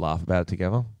so we could laugh about it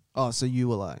together. Oh, so you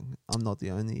were like, "I'm not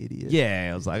the only idiot."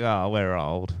 Yeah, I was like, oh, we're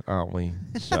old, aren't we?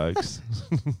 Jokes.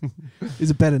 Is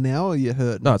it better now, or you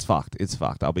hurt? No, it's fucked. It's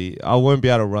fucked. I won't be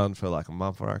able to run for like a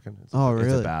month, I reckon. It's It's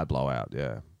Really? a bad blowout.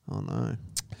 Yeah. Oh no.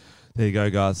 There you go,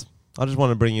 guys. I just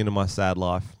want to bring you into my sad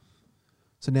life.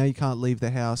 So now you can't leave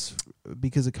the house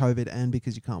because of COVID and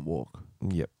because you can't walk.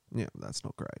 Yep. Yeah, that's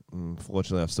not great.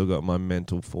 Unfortunately, I've still got my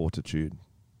mental fortitude.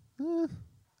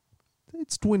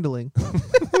 It's dwindling. Are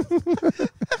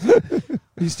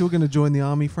you still going to join the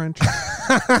army, French?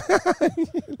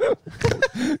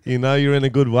 You know you're in a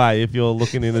good way if you're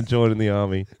looking into joining the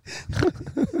army.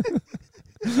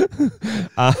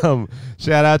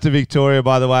 Shout out to Victoria,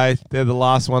 by the way. They're the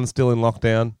last one still in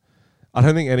lockdown. I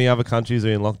don't think any other countries are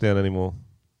in lockdown anymore.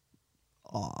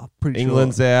 Oh, pretty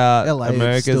England's sure. out. LA is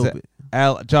America's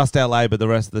still just LA, but the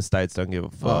rest of the states don't give a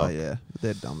fuck. Oh, yeah.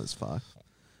 They're dumb as fuck.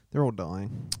 They're all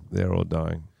dying. They're all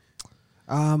dying.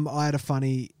 I had a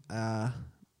funny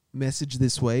message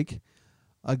this week.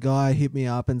 A guy hit me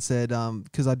up and said,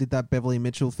 because I did that Beverly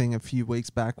Mitchell thing a few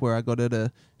weeks back where I got her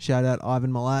to shout out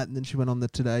Ivan Milat, and then she went on the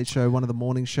Today Show, one of the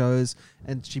morning shows,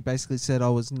 and she basically said I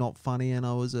was not funny and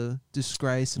I was a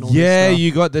disgrace and all this stuff.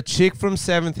 You got the chick from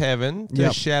Seventh Heaven to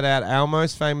Yep. shout out our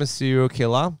most famous serial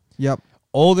killer. Yep.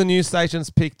 All the news stations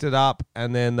picked it up,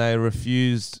 and then they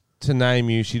refused to name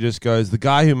you. She just goes, the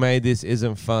guy who made this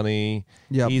isn't funny.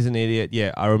 Yep. He's an idiot.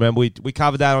 Yeah, I remember we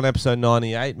covered that on episode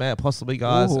 98, man, possibly,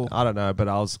 guys. Ooh. I don't know, but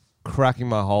I was cracking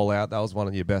my hole out. That was one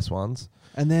of your best ones.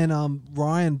 And then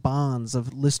Ryan Barnes, a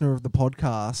listener of the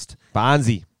podcast,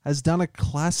 Barnesy. has done a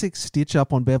classic stitch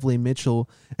up on Beverly Mitchell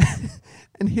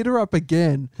and hit her up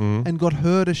again and got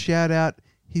her to shout out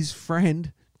his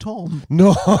friend Tom.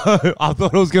 No, I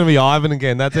thought it was going to be Ivan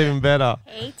again. That's even better.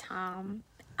 Hey Tom,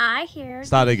 I hear.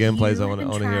 Start that again, please. you I wanna-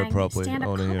 have I been wanna hear it trying properly. stand-up I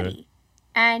wanna hear it. comedy.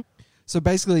 And So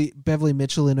basically, Beverly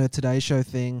Mitchell in her Today Show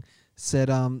thing said,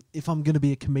 if I'm going to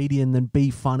be a comedian, then be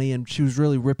funny. And she was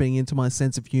really ripping into my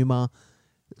sense of humor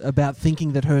about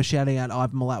thinking that her shouting out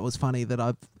Ivan Milat was funny.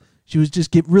 She was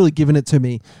just really giving it to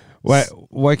me.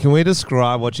 Wait, can we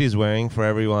describe what she's wearing for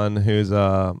everyone who's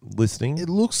listening? It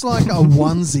looks like a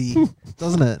onesie,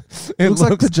 doesn't it? It looks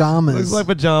like pajamas. Looks like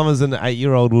pajamas an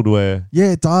 8-year-old would wear.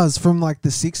 Yeah, it does, from like the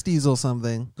 60s or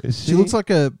something. Is She looks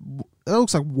like a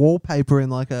looks like wallpaper in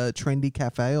like a trendy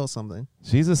cafe or something.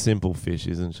 She's a simple fish,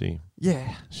 isn't she?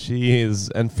 Yeah. She is.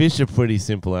 And fish are pretty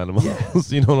simple animals.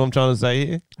 You know what I'm trying to say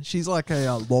here? She's like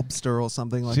a lobster or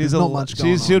something. Like She's there's not much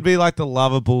going on. She'd be like the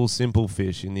lovable, simple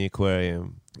fish in the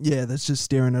aquarium. Yeah, that's just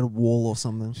staring at a wall or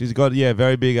something. She's got,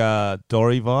 very big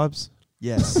Dory vibes.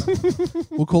 Yes.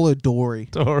 We'll call her Dory.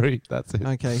 Dory, that's it.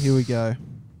 Okay, here we go.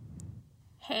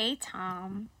 Hey,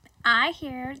 Tom. I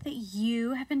hear that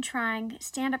you have been trying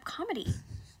stand-up comedy,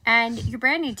 and you're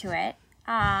brand new to it.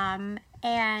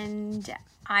 And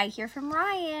I hear from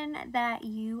Ryan that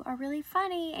you are really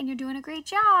funny, and you're doing a great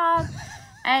job.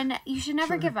 And you should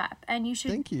never give up, and you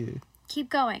should Thank you. keep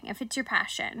going if it's your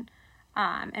passion.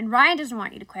 And Ryan doesn't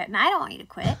want you to quit, and I don't want you to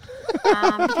quit.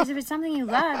 Because if it's something you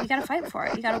love, you got to fight for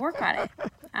it. You got to work at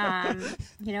it.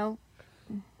 You know,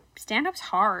 stand-up's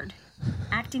hard.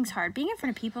 Acting's hard. Being in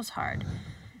front of people's hard.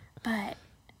 But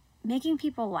making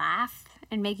people laugh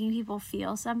and making people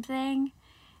feel something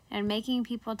and making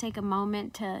people take a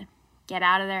moment to get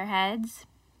out of their heads,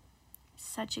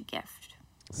 such a gift.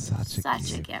 Such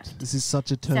a gift. This is such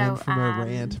a turn So, from a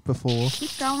rant before.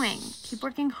 Keep going. Keep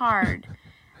working hard.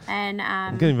 And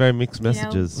I'm getting very mixed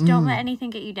messages. Don't let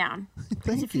anything get you down. Because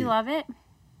Thank if you love it,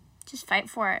 just fight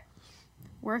for it.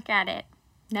 Work at it.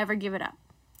 Never give it up.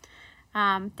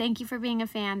 Thank you for being a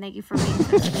fan. Thank you for being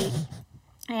so sweet.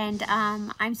 And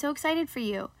I'm so excited for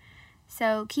you.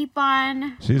 So keep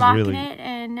on rocking it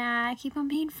and keep on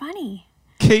being funny.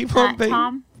 Keep on being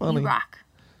Tom, funny. you rock.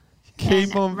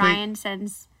 Keep on Ryan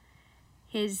sends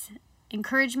his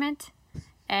encouragement,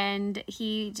 and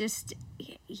he's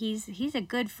a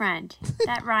good friend.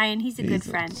 That Ryan, he's a good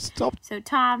friend. Stop. So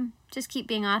Tom, just keep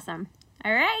being awesome.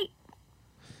 All right.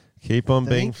 Keep on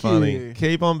being funny. you.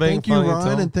 Keep on being Thank you, funny. Ryan,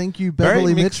 Tom. and thank you,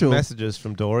 Beverly very mixed Mitchell. messages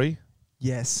from Dory.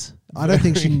 Yes. I don't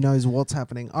think she knows what's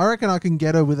happening. I reckon I can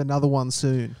get her with another one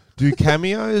soon. Do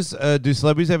cameos, do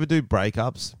celebrities ever do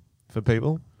breakups for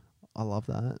people? I love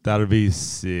that. That would be a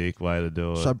sick way to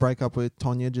do it. Should I break up with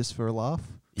Tonya just for a laugh?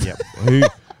 Yep.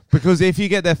 Because if you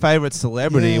get their favourite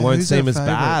celebrity, Yeah, it won't who's seem her as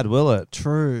favourite? bad, will it?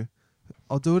 True.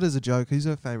 I'll do it as a joke. Who's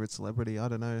her favourite celebrity? I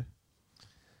don't know.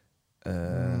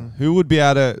 Who would be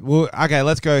able to... Well, okay,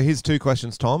 let's go. Here's two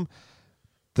questions, Tom.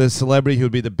 The celebrity who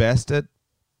would be the best at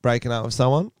breaking up with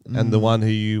someone and the one who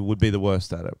you would be the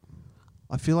worst at it.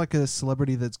 I feel like a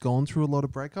celebrity that's gone through a lot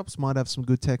of breakups might have some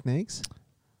good techniques.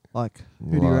 Like,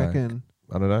 who do you Like- reckon?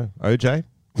 I don't know. OJ?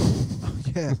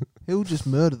 Yeah. He'll just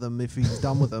murder them if he's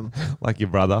done with them. Like your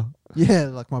brother. Yeah,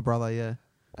 like my brother,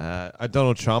 yeah.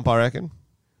 Donald Trump, I reckon.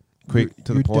 Quick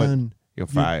to the You're point. done. You're You're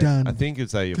fired. done. I think you'd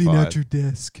say you're Clean fired. out your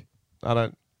desk. I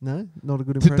don't... No? Not a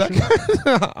good Did that impression?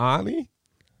 go- Arnie?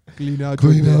 Clean out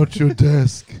Clean your out your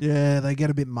desk. Yeah, they get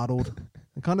a bit muddled.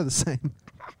 They're kind of the same.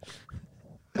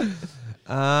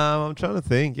 I'm trying to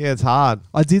think. Yeah, it's hard.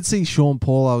 I did see Sean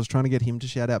Paul. I was trying to get him to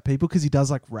shout out people because he does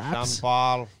like raps.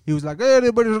 Paul. He was like, hey,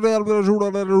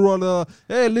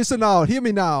 listen now, hear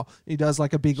me now. He does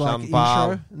like a big like Sean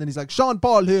Paul. intro, and then he's like, Sean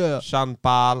Paul here, Sean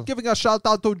Paul. giving a shout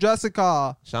out to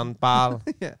Jessica. Sean Paul.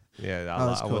 Yeah, Yeah, That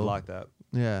was I would cool. like that.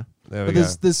 yeah. There But we go.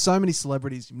 there's so many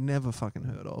celebrities you've never fucking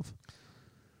heard of.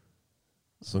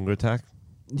 Sunger Attack.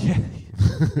 Yeah,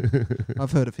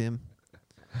 I've heard of him.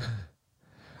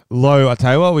 Lo, I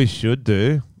tell you what we should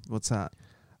do. What's that?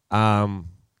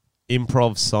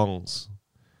 Improv songs.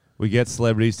 We get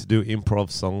celebrities to do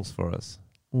improv songs for us.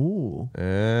 Ooh,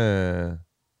 Yeah.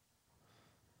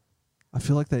 I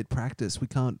feel like they'd practice. We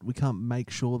can't make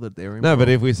sure that they're No, but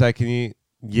improv. if we say, can you...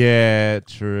 Yeah,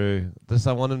 true. Just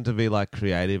I want them to be like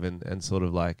creative and sort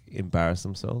of like embarrass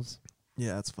themselves.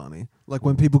 Yeah, that's funny. Like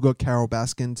when people got Carol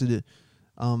Baskin to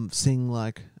sing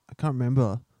like, I can't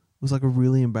remember. It was like a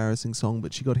really embarrassing song,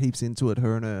 but she got heaps into it,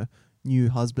 her and her new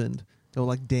husband. They were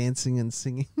like dancing and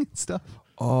singing and stuff.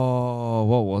 Oh,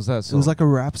 what was that song? It was like a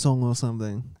rap song or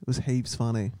something. It was heaps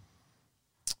funny.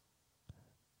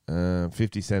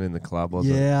 50 Cent in the Club,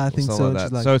 wasn't it? Yeah, I Or think something so. like She's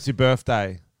that. like, So it's your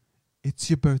birthday. it's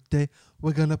your birthday.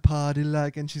 We're going to party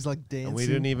like, and she's like dancing. And we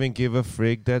didn't even give a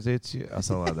frig that it's you. Or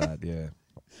something like that, yeah.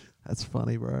 That's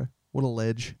funny, bro. What a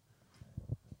ledge.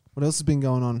 What else has been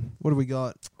going on? What do we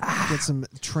got? Get some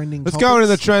trending Let's topics. go into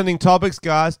the trending topics,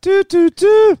 guys. Toot, toot,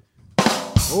 toot.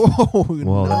 Oh,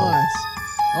 Well done. nice.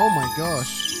 Oh, my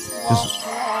gosh. Just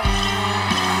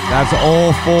that's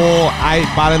all 8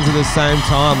 buttons at the same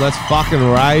time. Let's fucking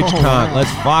rage, Oh, cunt. wow.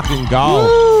 Let's fucking go.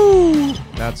 Woo!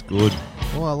 That's good.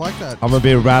 Oh, I like that. I'm a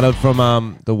bit rattled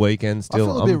from the weekend I still.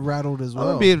 feel a bit rattled as well.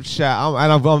 I'm a bit and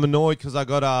I'm annoyed because I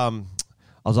got I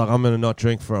was like, I'm gonna not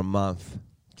drink for a month,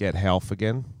 get health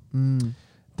again. Mm.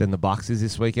 Then the Bucks is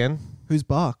this weekend. Who's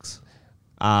Bucks?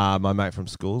 My mate from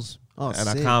school's Oh, and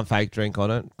I sick. can't fake drink on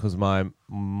it because my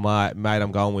mate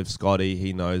I'm going with, Scotty,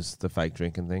 he knows the fake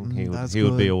drinking thing. He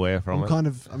would be good. aware from it.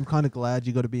 I'm kind of glad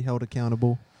you got to be held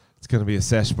accountable. It's going to be a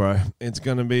sesh, bro. It's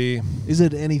going to be... Is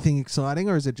it anything exciting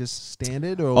or is it just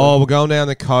standard? Or Oh, we're going down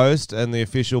the coast and the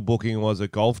official booking was a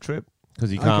golf trip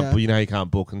because you can't, Okay. you know, you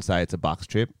can't book and say it's a Bucks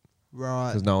trip right?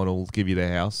 because no one will give you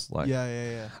their house. Like,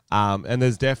 Yeah. and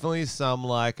there's definitely some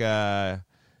like, you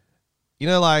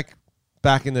know, like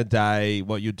back in the day,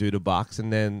 what you do to Bucks,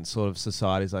 and then sort of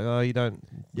society's like, oh, you don't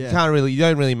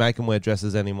really make them wear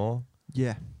dresses anymore.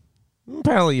 Yeah.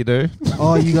 Apparently you do.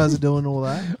 Oh, you guys are doing all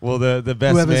that? Well, the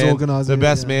best Whoever's man, organising the it,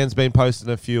 best yeah. man's been posting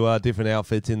a few different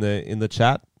outfits in the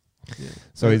chat. Yeah.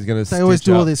 So he's gonna. They always stitch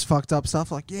do all up. this fucked up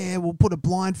stuff like, yeah, we'll put a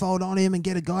blindfold on him and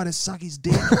get a guy to suck his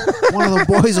dick. One of the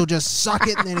boys will just suck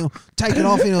it and then he'll take it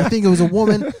off and he'll think it was a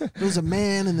woman. It was a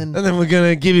man, and then And then we're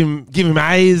gonna give him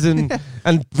A's and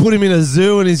put him in a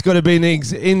zoo, and he's got to be in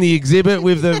the exhibit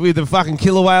with the fucking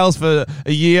killer whales for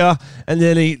a year, and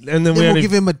then we'll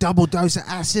give him a double dose of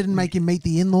acid and make him meet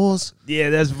the in-laws.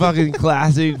 Yeah, that's fucking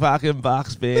classic fucking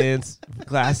Bucks bands,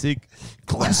 classic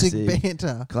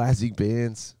Banter. classic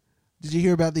bands. Did you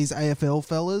hear about these AFL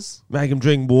fellas? Make him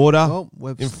drink water Oh,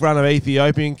 we've in front of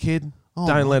Ethiopian kid. Oh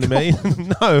Don't my let him eat.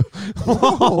 No.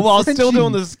 While I was still Frenchie.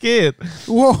 doing the skit.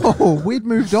 Whoa, we'd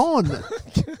moved on.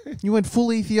 You went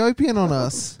full Ethiopian on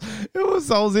us. I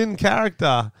was in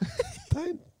character.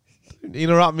 Don't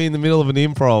interrupt me in the middle of an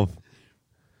improv.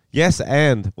 Yes,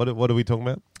 and what are we talking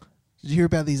about? Did you hear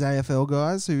about these AFL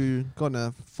guys who got in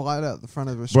a fight out the front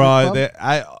of a strip club?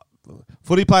 Bro,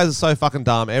 footy players are so fucking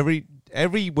dumb.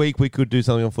 Every week we could do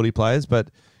something on footy players, but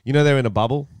you know they're in a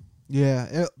bubble.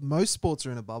 Yeah, most sports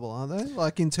are in a bubble, aren't they?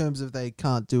 Like in terms of they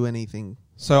can't do anything.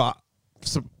 So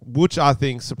which I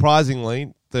think,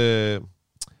 surprisingly, the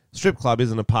strip club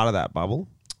isn't a part of that bubble.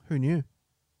 Who knew?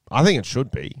 I think it should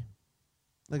be.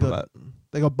 They got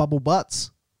bubble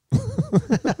butts.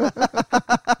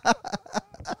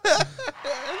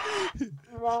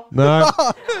 No.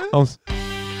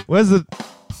 Where's the...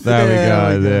 There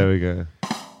we go.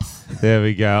 There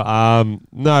we go.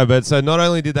 No, but so not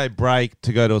only did they break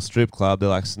to go to a strip club, they're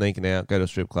like sneaking out, go to a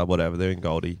strip club, whatever. They're in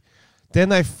Goldie. Then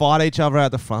they fight each other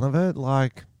at the front of it.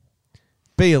 Like,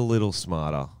 be a little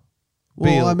smarter.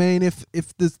 Well, I mean, if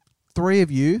there's three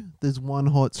of you, there's one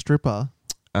hot stripper,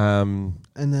 and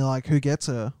they're like, who gets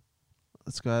her?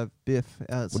 Let's go have Biff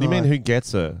outside. What do you mean, who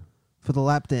gets her? For the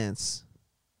lap dance.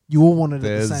 You all want it at the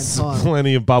There's same time.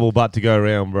 plenty of bubble butt to go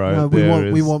around, bro. No,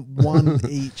 we want one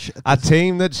each. A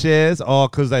team that shares,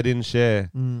 because they didn't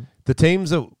share. Mm, The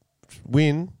teams that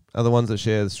win are the ones that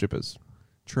share the strippers.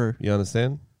 true. You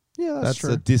understand? Yeah, that's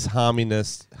true. a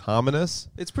disharmonious.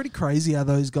 It's pretty crazy how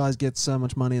those guys get so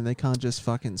much money and they can't just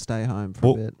fucking stay home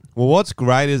for a bit. Well, what's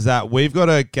great is that we've got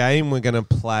a game we're going to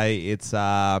play. It's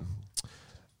a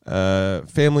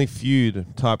Family Feud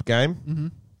type game. Mm-hmm.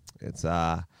 It's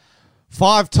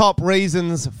 5 top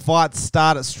reasons fights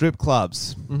start at strip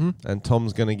clubs. Mm-hmm. And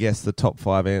Tom's going to guess the top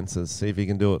 5 answers. See if he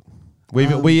can do it.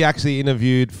 We actually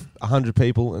interviewed 100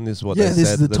 people, and this is what they said. Yeah,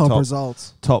 this is the top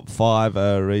results. Top 5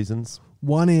 reasons.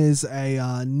 One is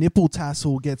a nipple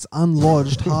tassel gets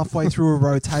unlodged halfway through a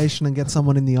rotation and gets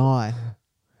someone in the eye.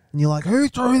 And you're like, who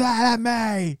threw that at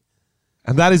me?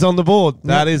 And that is on the board. Yep.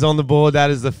 That is on the board.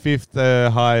 That is the 5th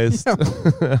highest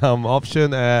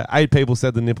option. 8 people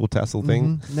said the nipple tassel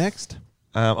thing. Mm-hmm. Next.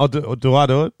 Do I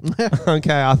do it?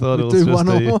 Okay, I thought it was Do just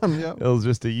one-on-one, yep. It was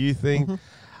just a you thing.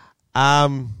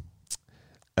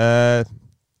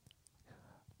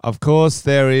 Of course,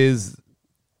 there is.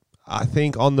 I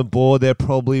think on the board there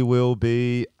probably will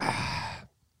be.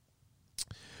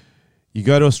 You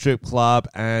go to a strip club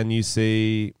and you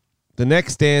see the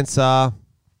next dancer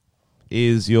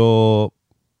is your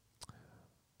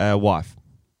wife.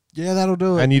 Yeah, that'll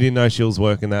do it. And you didn't know she was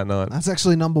working that night. That's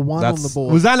actually number one on the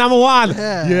board. Was that number 1?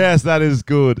 Yeah. Yes, that is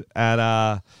good.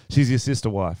 And she's your sister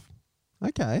wife.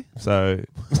 Okay. So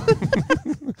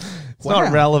it's Wow.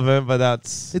 not relevant, but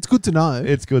It's good to know.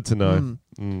 it's good to know.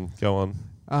 Go on.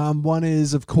 One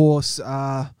is, of course,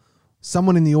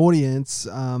 someone in the audience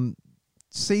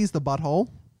sees the butthole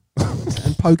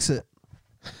and pokes it.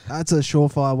 That's a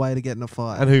surefire way to get in a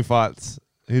fight. And who fights?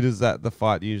 Who does the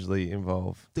fight usually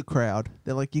involve? The crowd.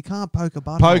 They're like, you can't poke a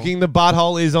butthole. Poking the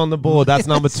butthole is on the board. That's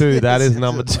number 2. Yes, That is yes,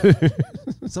 number yes.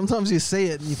 2. Sometimes you see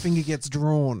it and your finger gets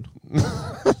drawn.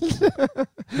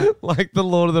 Like the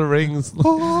Lord of the Rings.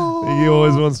 Oh. He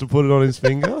always wants to put it on his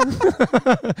finger.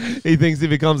 He thinks he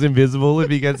becomes invisible if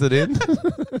he gets it in.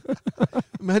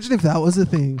 Imagine if that was a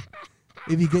thing.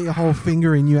 If you get your whole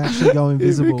finger in, you actually go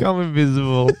invisible. You become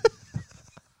invisible.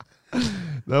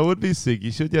 That would be sick.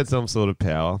 You should get some sort of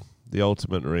power. The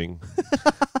ultimate ring.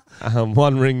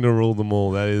 One ring to rule them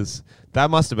all. That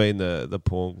must have been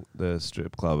the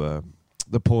strip club,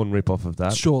 the porn rip-off of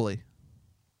that. Surely.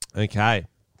 Okay.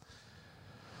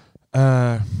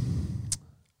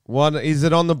 One is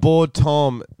it on the board,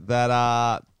 Tom,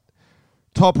 that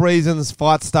top reasons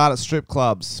fights start at strip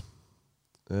clubs.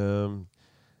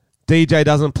 DJ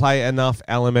doesn't play enough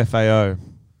LMFAO.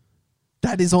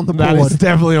 That is on the board. That is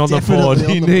definitely on the board.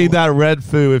 Definitely You on the need board. that red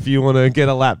foo if you want to get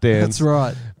a lap dance. That's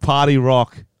right. Party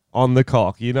rock on the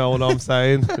cock. You know what I'm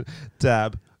saying?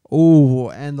 Dab. Oh,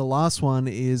 and the last one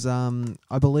is, I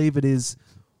believe it is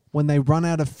when they run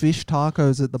out of fish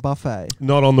tacos at the buffet.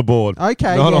 Not on the board.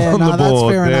 Okay, not yeah, on no, the that's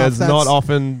board. fair enough. There's That's- not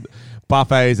often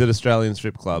buffets at Australian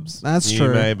strip clubs. That's you true.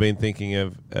 You may have been thinking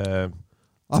of...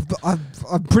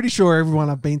 I'm pretty sure everyone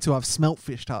I've been to, I've smelt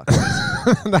fish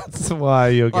tacos. that's why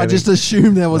you're getting... I just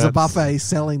assumed there was a That's- buffet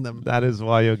selling them. That is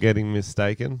why you're getting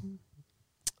mistaken.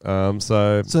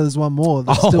 So there's one more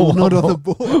that's still not on the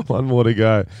board. One more to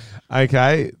go.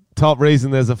 Okay. Top reason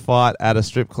there's a fight at a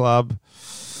strip club.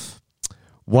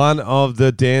 One of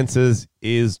the dancers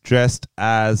is dressed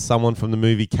as someone from the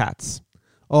movie Cats.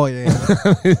 Oh, yeah.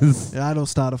 That'll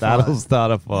start a fight. That'll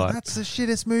start a fight. That's the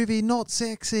shittest movie, not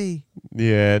sexy.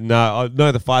 Yeah, no,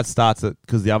 the fight starts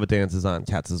because the other dancers aren't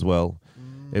cats as well.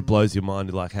 It blows your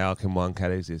mind, like, how can one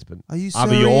cat exist? But Are you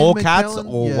either you're Surrey all and cats McKellen?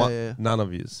 or Yeah, yeah. none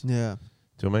of yous. Yeah.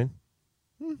 Do you know what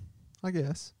I mean? I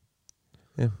guess.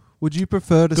 Yeah. Would you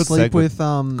prefer to Good sleep segment.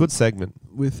 with Good segment.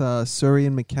 with Surrey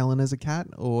and McKellen as a cat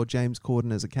or James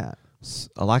Corden as a cat?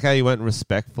 I like how you went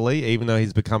respectfully, even though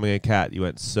he's becoming a cat. You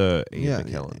went Sir Ian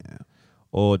McKellen yeah.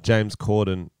 or James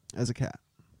Corden. As a cat.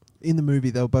 In the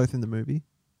movie, they were both in the movie.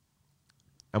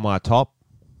 Am I top?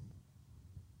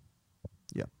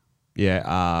 Yeah.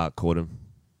 Yeah. Corden.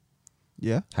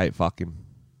 Yeah. Hate fuck him.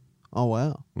 Oh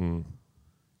wow. Mm.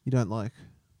 You don't like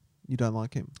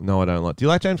him. No, I don't like. Do you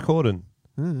like James Corden?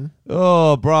 Mm.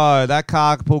 Oh, bro, that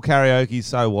carpool karaoke is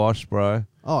so washed, bro.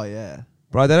 Oh yeah.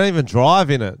 Bro, they don't even drive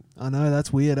in it. I know,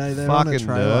 that's weird, eh? They're on a Fucking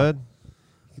trailer. nerd.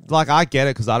 Like, I get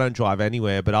it because I don't drive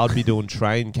anywhere, but I'd be doing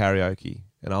train karaoke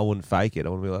and I wouldn't fake it. I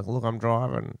would be like, look, I'm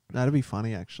driving. That'd be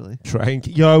funny, actually.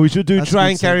 Yo, we should do That's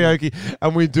train good segment. karaoke,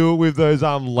 and we do it with those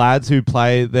lads who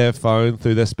play their phone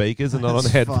through their speakers and not on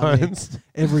That's headphones.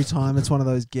 Every time it's one of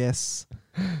those guests.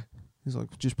 He's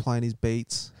like just playing his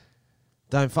beats.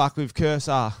 Don't fuck with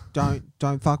Cursor.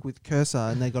 Don't fuck with Cursor,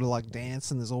 and they got to like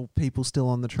dance, and there's all people still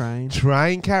on the train.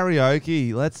 Train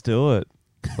karaoke. Let's do it.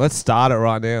 Let's start it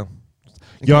right now.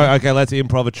 Yo, okay, let's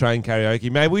improv a train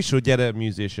karaoke. Maybe we should get a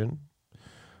musician.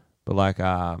 But like, do you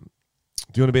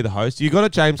want to be the host? You got a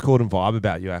James Corden vibe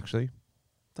about you, actually.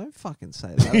 Don't fucking say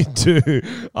You that. do.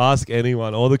 Ask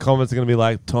anyone. All the comments are going to be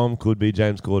like, Tom could be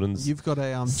James Corden's. You've got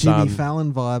a son. Jimmy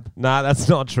Fallon vibe. Nah, that's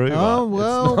not true. Oh mate.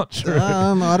 well, It's not true.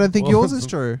 I don't think Well, yours is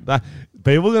true.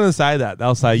 People are going to say that.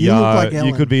 They'll say, You look like you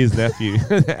Ellen." could be his nephew.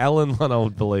 Ellen one I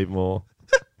would believe more.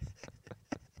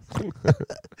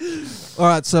 All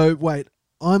right, so wait,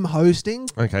 I'm hosting,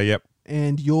 Okay, yep.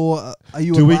 and you're. Are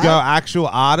you? Do a we lad? go actual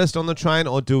artist on the train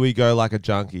or do we go like a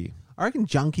junkie? I reckon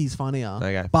Junkie's funnier.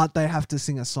 Okay. But they have to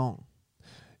sing a song.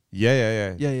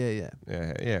 Yeah.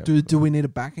 Yeah. Do we need a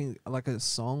backing, like a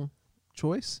song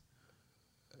choice?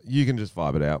 You can just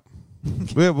vibe it out.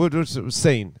 we'll just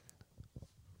scene.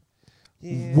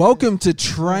 Welcome to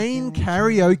Train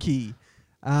Karaoke.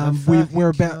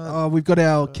 We've got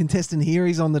our contestant here.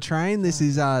 He's on the train. This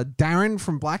is Darren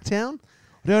from Blacktown.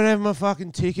 I don't have my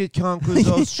fucking ticket, cunt, because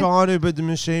I was trying to, but the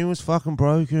machine was fucking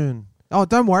broken. Oh,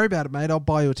 don't worry about it, mate. I'll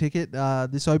buy you a ticket.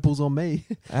 This opal's on me.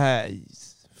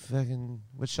 Fucking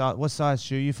what size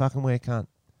shoe you fucking wear, cunt?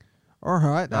 All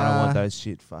right. I don't want those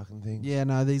shit fucking things. Yeah,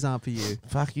 no, these aren't for you.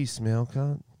 Fuck you, smell,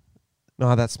 cunt.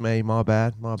 No, that's me. My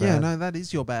bad. Yeah, no, that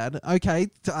is your bad. Okay,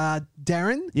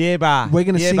 Darren. Yeah, bah. We're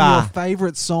going to yeah, sing bah. your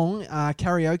favourite song,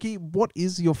 karaoke. What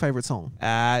is your favourite song?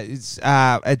 It's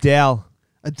Adele.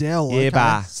 Adele. Yeah, okay.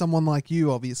 bah. Someone like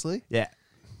you, obviously. Yeah.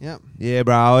 Yep. Yeah,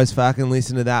 bro. I always fucking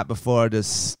listen to that before I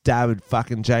just stabbed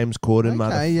fucking James Corden,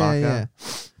 Okay, motherfucker. yeah.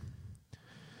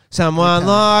 Someone Okay.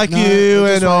 like No, you just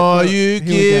and wait, all look, you here we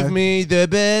give go. me the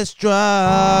best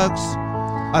drugs.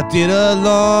 I did a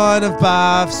line of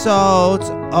bath salts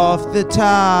off the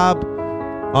tub.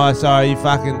 Oh, sorry, you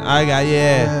fucking... Okay,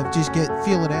 yeah. Just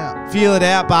feel it out. Feel it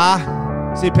out,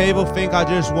 bah. See, people think I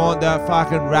just want that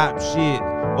fucking rap shit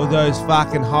or those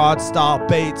fucking hard style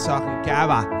beats I can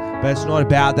gather. But it's not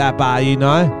about that, bah, you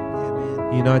know? Yeah,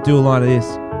 man. You know, do a line of this.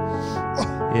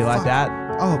 Oh, You like fuck. that?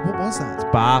 Oh, what was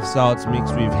that? Bath salts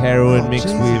mixed with heroin, Oh, mixed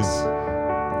Jesus.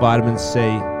 with vitamin C.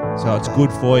 So it's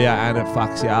good for you and it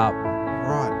fucks you up.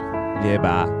 Right. Yeah,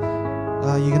 bah.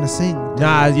 You're going to sing.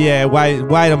 Nah, yeah, wait,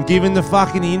 I'm giving the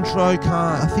fucking intro,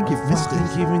 cunt. I think you've missed fucking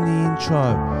it. giving the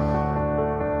intro.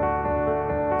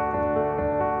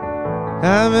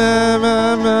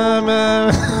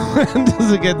 When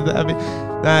does it get to that bit?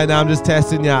 No, I'm just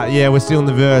testing you. Yeah, we're still in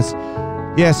the verse.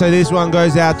 Yeah, so this one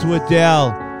goes out to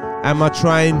Adele and my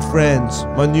train friends,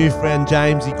 my new friend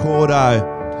Jamesy Cordo.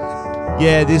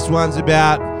 Yeah, this one's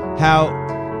about how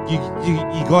you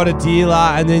got a dealer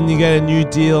and then you get a new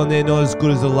deal and they're not as good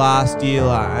as the last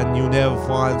dealer and you'll never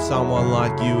find someone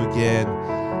like you again.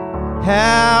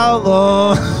 How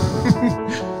long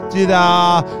did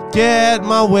I get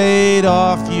my weight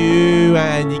off you?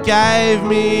 And you gave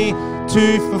me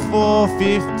 2 for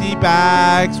 $4.50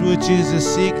 bags, which is a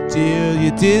sick deal.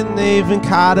 You didn't even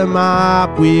cut them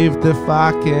up with the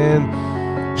fucking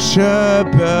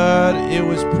sherbet. It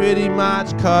was pretty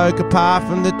much coke apart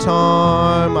from the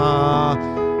time I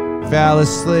fell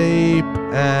asleep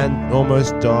and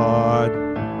almost died.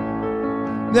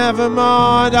 Never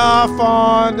mind, I'll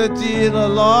find a dealer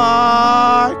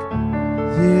like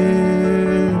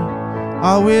you.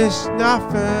 I wish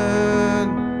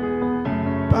nothing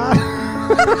but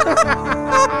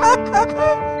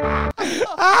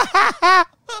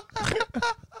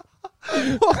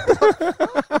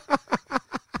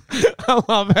I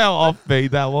love how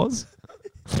offbeat that was.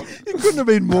 It couldn't have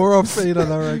been more offbeat,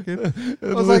 I reckon.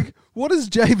 I was like, what is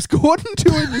James Corden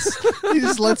doing? This? He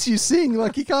just lets you sing.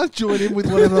 Like, he can't join in with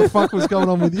whatever the fuck was going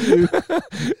on with you.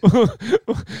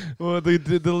 Well,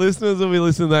 the listeners will be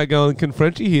listening to that going, can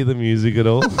Frenchie hear the music at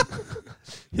all?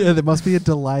 Yeah, there must be a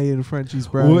delay in Frenchie's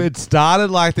brain. Well, it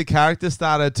started like the character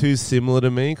started too similar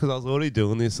to me because I was already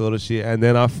doing this sort of shit. And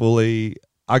then I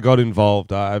got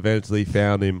involved. I eventually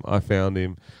found him. I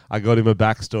got him a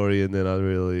backstory and then I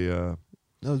really... that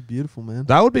was beautiful, man.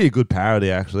 That would be a good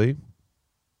parody, actually.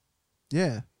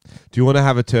 Yeah. Do you want to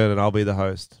have a turn and I'll be the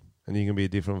host and you can be a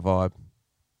different vibe?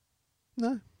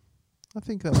 No. I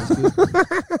think that was good.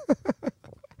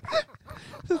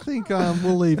 I think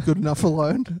we'll leave good enough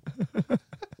alone.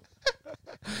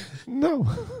 No.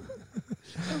 I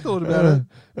thought about it.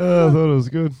 I thought it was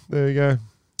good. There you go.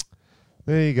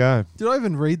 Did I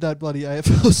even read that bloody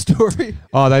AFL story?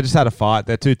 Oh, they just had a fight.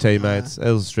 They're two teammates.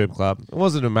 It was a strip club. It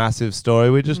wasn't a massive story.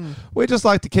 We just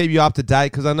like to keep you up to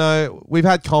date because I know we've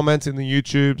had comments in the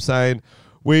YouTube saying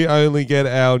we only get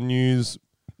our news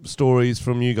stories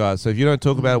from you guys. So if you don't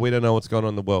talk about it, we don't know what's going on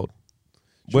in the world.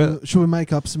 Should we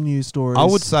make up some news stories? I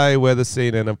would say we're the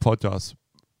CNN of podcasts.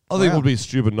 I think it would be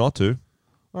stupid not to.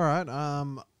 All right.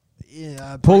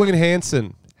 Yeah. Pauline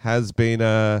Hanson has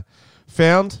been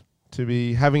found to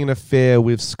be having an affair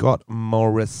with Scott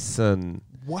Morrison.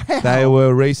 Wow. They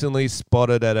were recently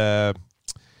spotted at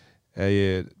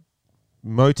a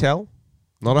motel,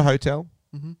 not a hotel,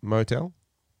 motel,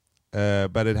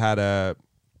 but it had a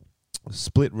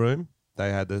split room. They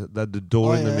had the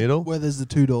door in the middle. Where there's the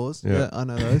two doors. Yeah, I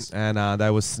know those. And they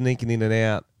were sneaking in and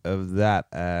out of that.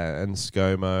 And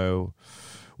ScoMo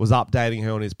was updating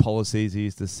her on his policies, he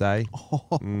used to say.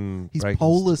 His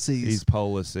policies. His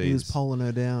policies. He was polling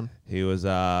her down. He was,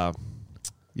 so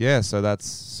that's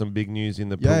some big news in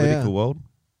the political world.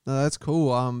 No, that's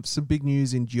cool. Some big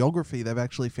news in geography. They've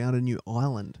actually found a new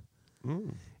island.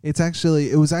 It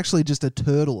was actually just a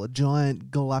turtle, a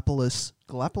giant Galapagos.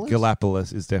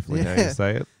 Galapagos is definitely how you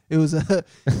say it. It was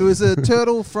a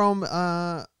turtle from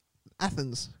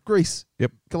Athens, Greece.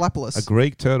 Yep. Galapagos. A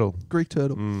Greek turtle.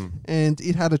 And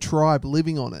it had a tribe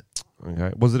living on it.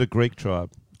 Okay. Was it a Greek tribe?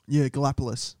 Yeah,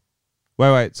 Galapagos.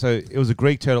 Wait. So it was a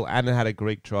Greek turtle and it had a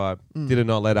Greek tribe. Did it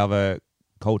not let other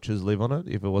cultures live on it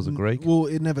if it was a Greek? Well,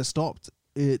 it never stopped.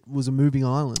 It was a moving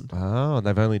island. Oh,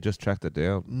 they've only just tracked it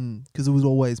down. Because it would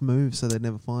always move, so they'd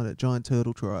never find it. Giant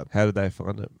turtle tribe. How did they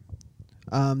find it?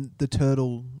 The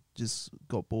turtle just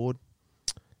got bored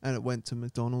and it went to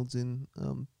McDonald's in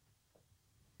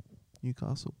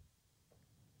Newcastle.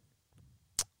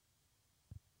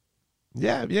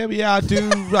 Yeah, I do.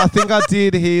 I think I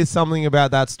did hear something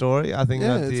about that story. I think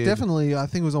it's definitely, I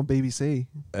think it was on BBC.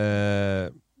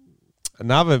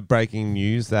 Another breaking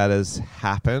news that has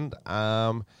happened.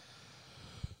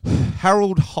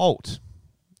 Harold Holt,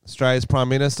 Australia's Prime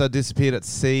Minister, disappeared at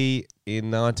sea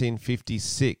in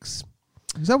 1956.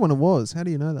 Is that when it was? How do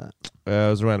you know that? It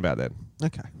was around about then.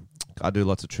 Okay. I do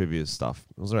lots of trivia stuff.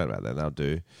 It was around about then. I'll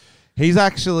do. He's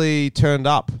actually turned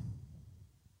up.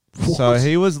 What? So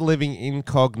he was living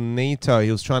incognito.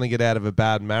 He was trying to get out of a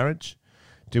bad marriage.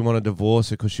 Didn't want to divorce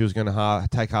her because she was going to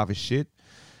take half his shit.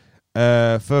 He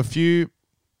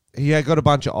had got a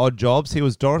bunch of odd jobs. He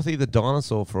was Dorothy the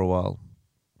dinosaur for a while.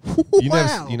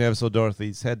 Wow. You never saw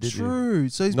Dorothy's head, did you? True.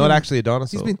 So he's Not been, actually a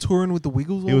dinosaur. He's been touring with the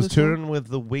Wiggles. He was touring with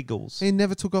the Wiggles. He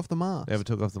never took off the mask. Never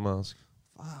took off the mask.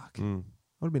 Fuck. Mm.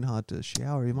 Would have been hard to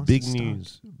shower. He must Big have stunk.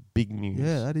 news. Big news.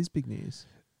 Yeah, that is big news.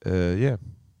 Yeah.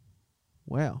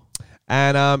 Wow.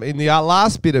 And in the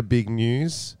last bit of big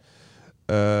news,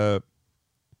 Harold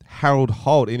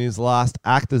Holt, in his last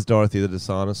act as Dorothy the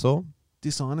Dinosaur,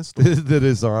 Dishonest. the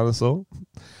Dinosaur,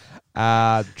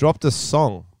 dropped a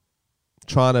song.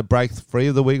 Trying to break free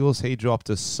of the Wiggles, he dropped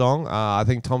a song. I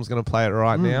think Tom's going to play it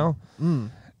right now.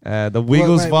 The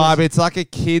Wiggles vibe. It's like a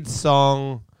kid's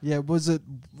song. Yeah, was it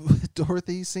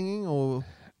Dorothy singing or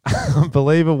I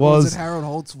believe it or was. was it Harold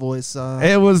Holt's voice?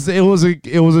 It was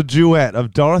a duet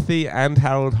of Dorothy and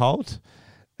Harold Holt.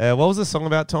 What was the song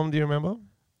about, Tom? Do you remember?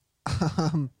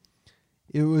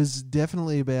 It was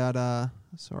definitely about.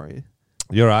 Sorry.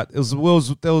 You're right.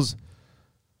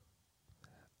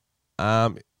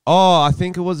 I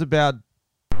think it was about.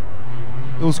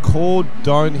 It was called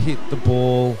 "Don't Hit the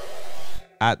Ball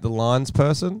at the Lines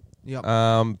Person." Yep.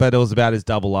 But it was about his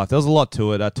double life. There was a lot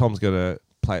to it. Tom's gonna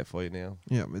play it for you now.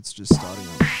 Yeah, it's just starting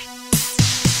on.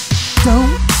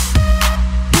 Don't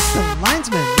hit the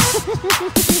linesman.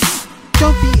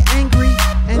 Don't be angry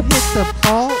and hit the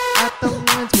ball at the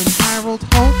linesman. Harold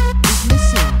Holt is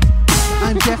missing.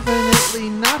 I'm definitely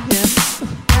not him.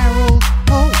 Harold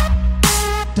Holt.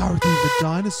 Dorothy the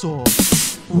dinosaur.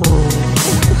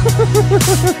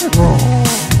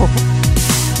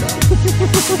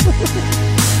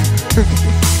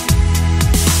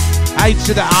 H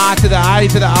to the R to the A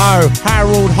to the O.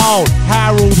 Harold Holt.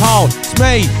 Harold Holt. It's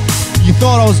me. You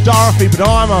thought I was Dorothy, but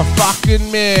I'm a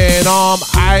fucking man. I'm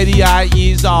 88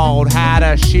 years old. Had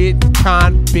a shit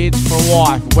cunt bitch for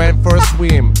wife. Went for a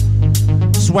swim.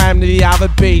 Swam to the other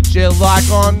beach. You're like,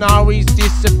 oh no, he's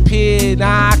disappeared.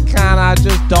 Nah, can't I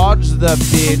just dodge the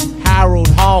bit? Harold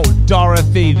Holt,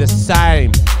 Dorothy the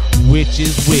same. Which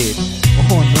is which?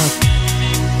 Oh no.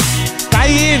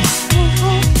 Stay in!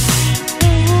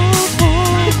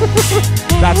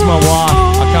 That's my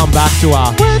wife. I come back to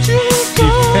her. She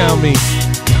found me.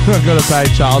 I've got to pay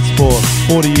child support.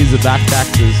 40 years of back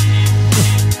taxes.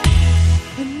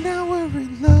 And now we're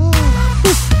in love.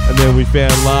 And then we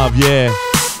found love, yeah.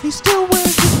 He still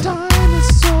wears the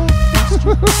dinosaur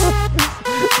costume.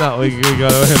 No, we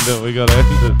got to end it. We got to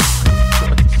end it.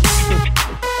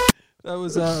 That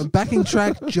was backing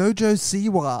track Jojo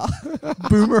Siwa.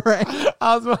 Boomerang.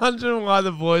 I was wondering why the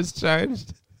voice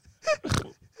changed.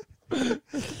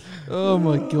 Oh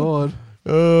my god.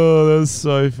 Oh, that's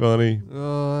so funny.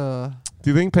 Do Do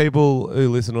you think people who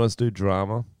listen to us do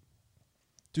drama?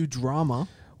 drama?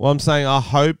 Well, I'm saying I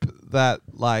hope that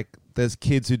like there's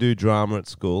kids who do drama at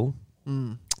school.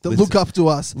 That look up to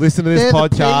us. Listen to this They're the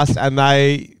podcast peak.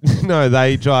 and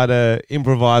they try to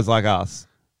improvise like us.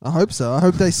 I hope so. I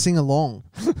hope they sing along.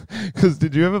 Because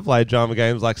did you ever play drama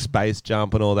games like Space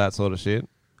Jump and all that sort of shit?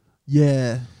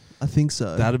 Yeah, I think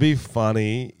so. That'd be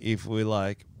funny if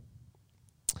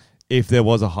if there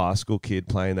was a high school kid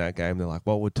playing that game. They're like,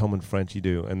 what would Tom and Frenchie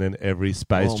do? And then every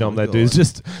space jump my they do is God.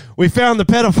 just, we found the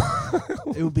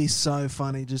pedophile. It would be so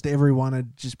funny. Just everyone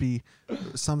would just be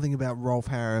something about Rolf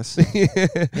Harris.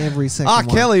 Every second Ah,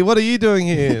 one. Kelly, what are you doing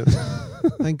here?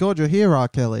 Thank God you're here, R.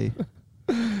 Kelly.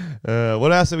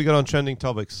 What else have we got on trending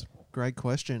topics? Great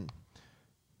question.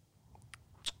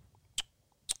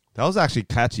 That was actually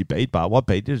catchy beat, but what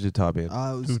beat did you type in? It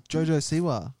was Jojo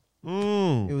Siwa.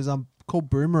 It was called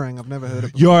Boomerang. I've never heard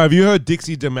it before. Yo, have you heard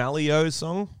Dixie D'Amelio's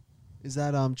song? Is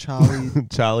that Charlie?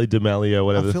 Charlie D'Amelio,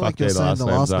 whatever I the feel fuck like you're their saying last the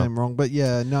names last are. name wrong, but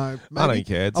yeah, no. I maybe- don't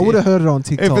care. It's- I would have heard it on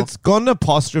TikTok. If it's got an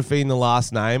apostrophe in the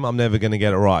last name, I'm never going to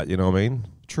get it right. You know what I mean?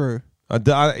 True.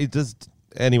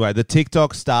 Anyway, the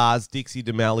TikTok stars Dixie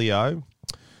D'Amelio.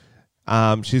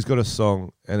 She's got a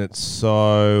song, and it's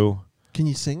so. Can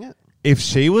you sing it? If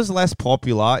she was less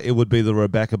popular, it would be the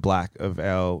Rebecca Black of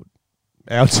our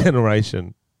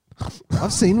generation.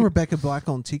 I've seen Rebecca Black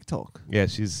on TikTok. Yeah,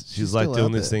 she's She's like still doing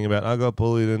out this there. thing about I got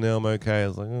bullied and now I'm okay. I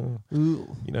was like, oh,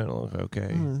 Ooh. you don't look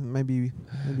okay. Maybe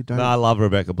don't. No, I love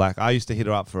Rebecca Black. I used to hit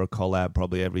her up for a collab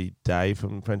probably every day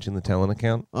from French in the Talent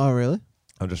account. Oh, really?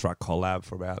 I'll just write collab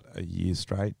for about a year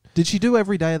straight. Did she do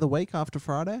every day of the week after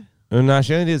Friday? No,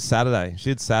 she only did Saturday.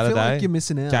 She did I Saturday. feel like you're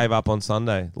missing out. Gave up on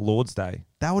Sunday, Lord's Day.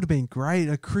 That would have been great.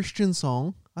 A Christian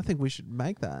song. I think we should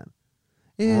make that.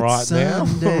 It's Right now?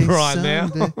 Sunday, Right now?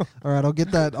 Sunday. All right, I'll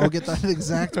get that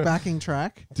exact backing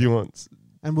track, Do you want?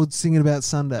 and we'll sing it about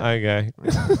Sunday. Okay.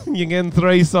 You're getting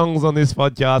 3 songs on this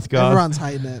podcast, guys. Everyone's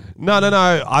hating it. No.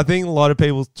 I think a lot of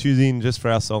people tune in just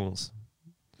for our songs.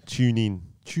 Tune in.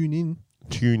 Tune in.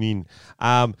 tune in.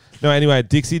 No, anyway,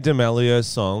 Dixie D'Amelio's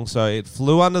song. So it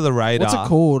flew under the radar. What's it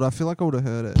called? I feel like I would have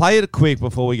heard it. Play it quick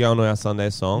before we go into our Sunday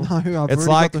song. No, I've It's already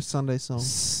like got the Sunday song.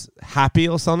 Happy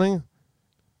or something.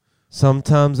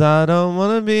 Sometimes I don't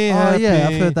want to be happy. Oh yeah,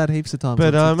 I've heard that heaps of times.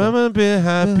 But on I'm TikTok. a bit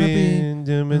happy.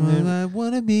 I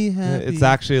want to be happy. It's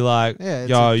actually like, Yeah, it's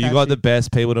yo, a you got catchy- the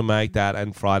best people to make that,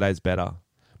 and Friday's better.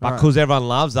 But Right. because everyone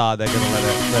loves art, they're gonna let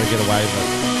it get away with it.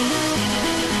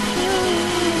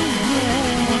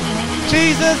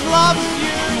 Jesus loves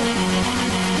you.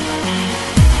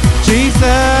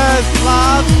 Jesus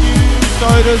loves you. So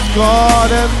does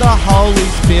God and the Holy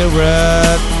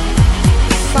Spirit.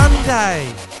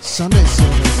 Sunday. Sunday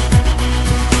service.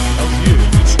 That was you.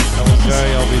 That was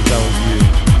very obvious. That was you.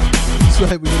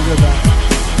 Wait, we gotta go back.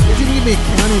 It didn't give me a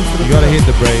count-in for the. You gotta hit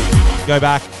the break. Go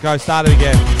back. Go. Start it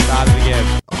again. Start it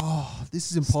again. Oh,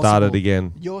 this is impossible. Start it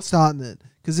again. You're starting it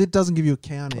because it doesn't give you a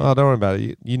count-in. Oh, don't worry about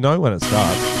it. You know when it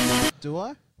starts. Do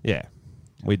I? Yeah,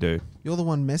 we do. You're the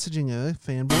one messaging her,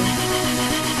 fanboy.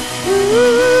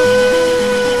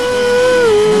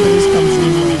 Remember, this comes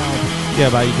in loud. Yeah,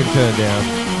 but you can turn it down.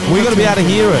 We gotta be able to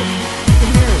hear it. You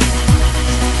can hear it.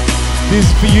 This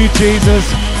is for you, Jesus.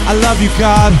 I love you,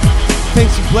 God.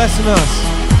 Thanks for blessing us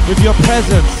with your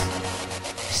presence.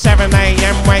 7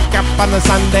 a.m. wake up on a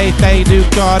Sunday, they do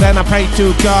God, and I pray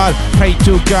to God,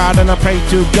 and I pray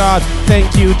to God.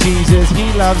 Thank you, Jesus,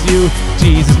 He loves you.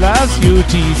 Jesus loves you,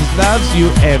 Jesus loves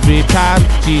you every time.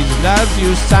 Jesus loves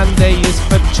you. Sunday is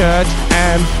for church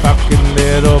and fucking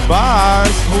little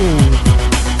bars. Ooh.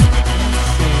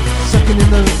 Sucking in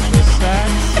the.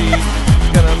 Sexy,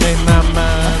 gonna make my mind.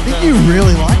 I think you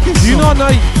really like this. Do you song.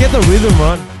 not know? Get the rhythm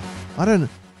right. I don't know.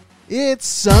 It's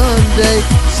Sunday,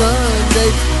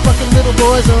 fucking little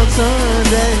boys on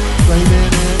Sunday,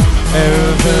 blaming it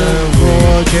on the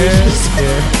weekend.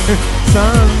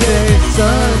 Sunday,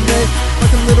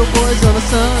 fucking little boys on a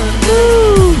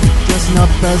Sunday, dressing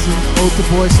up as an older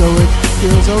boy so it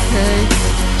feels okay.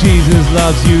 Jesus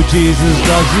loves you, Jesus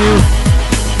loves you,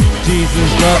 Jesus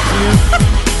loves you,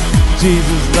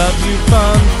 Jesus loves you,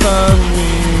 fun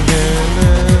weekend.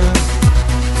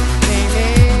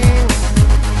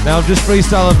 Now just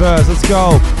freestyle a verse, let's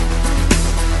go.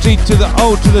 G to the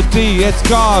O to the D, it's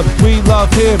God, we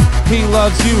love Him, He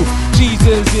loves you.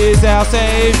 Jesus is our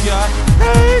Savior.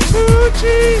 Hey to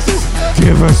Jesus.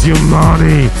 Give us your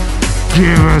money.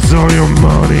 Give us all your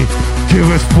money. Give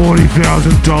us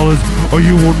 $40,000 or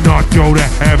you will not go to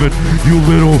heaven, you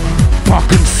little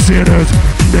fucking sinners.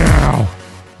 Now.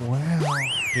 Wow.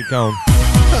 Keep going.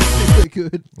 Really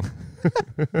good.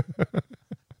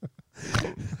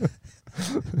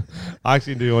 I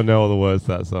actually do want to know all the words to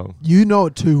that song. You know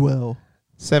it too well.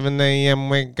 7 a.m.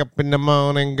 wake up in the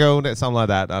morning, go to something like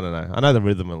that. I don't know. I know the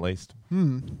rhythm at least.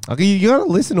 Okay, you gotta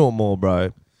listen to it more,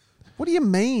 bro. What do you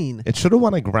mean? It should have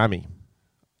won a Grammy.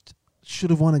 Should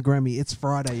have won a Grammy. It's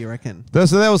Friday, you reckon? So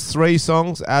that was 3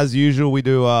 songs. As usual, we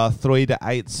do 3 to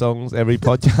 8 songs every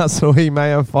podcast, so we may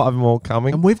have 5 more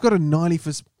coming. And we've got a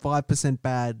 95%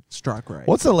 bad strike rate.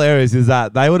 What's hilarious is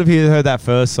that they would have heard that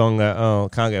first song that, oh,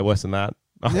 can't get worse than that.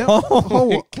 Yep. Oh,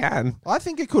 it can. I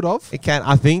think it could have. It can.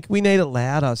 I think we need it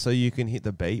louder so you can hit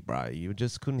the beat, bro. You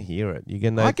just couldn't hear it. You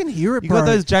can. I can hear it, You bro. got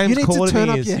those James You need to Corden turn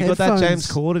up ears. your You got that headphones. James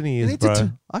Corden You ears, need bro.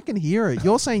 I can hear it.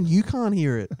 You're saying you can't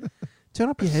hear it. Turn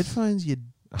up your headphones, you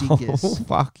Oh, dingus.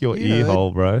 fuck your You ear heard.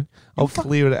 hole, bro. I'll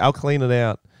clear it. I'll clean it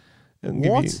out. And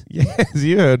give What? You, yes,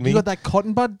 you heard me. You got that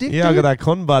cotton bud dick, yeah, I dude? got that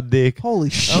cotton bud dick. Holy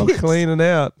I'll shit. clean it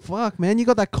out. Fuck, man. You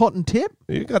got that cotton tip?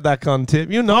 You got that cotton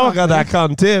tip. You know I Fuck, got man. that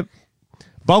cotton tip.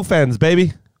 Both ends,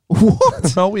 baby.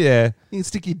 What? Oh, yeah. You can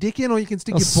stick your dick in or you can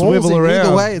stick I'll your balls swivel in. Either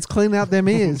around. way, it's cleaning out them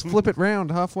ears. Flip it round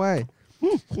halfway.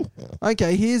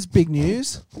 Okay, here's big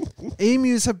news.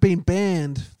 Emus have been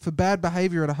banned for bad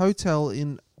behaviour at a hotel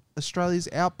in Australia's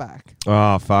outback.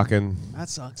 Oh, fucking. That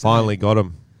sucks. Finally got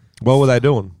him. What were they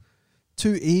doing?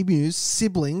 2 emus,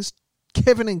 siblings,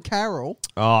 Kevin and Carol.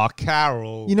 Oh,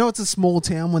 Carol. You know it's a small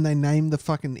town when they name the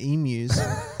fucking emus.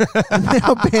 And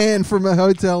now banned from a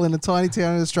hotel in a tiny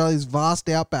town in Australia's vast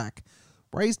outback.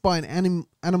 Raised by an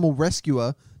animal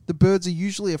rescuer, the birds are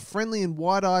usually a friendly and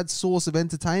wide-eyed source of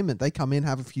entertainment. They come in,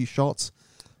 have a few shots.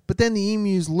 But then the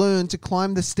emus learn to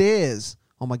climb the stairs.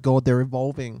 Oh my God, they're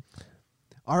evolving.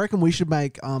 I reckon we should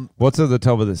make What's at the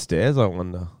top of the stairs, I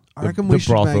wonder? I reckon we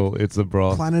should brothel. make It's the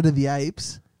broth. Planet of the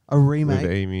Apes, a With remake.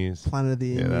 the emus. Planet of the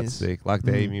Yeah, Emus. that's sick. Like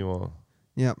the emu or...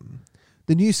 Yep.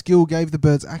 The new skill gave the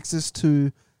birds access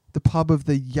to the pub of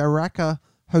the Yarraka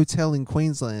Hotel in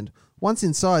Queensland. Once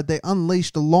inside, they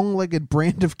unleashed a long-legged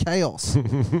brand of chaos.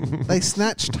 They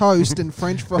snatched toast and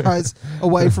French fries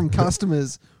away from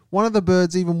customers, One of the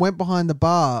birds even went behind the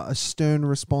bar. A stern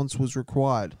response was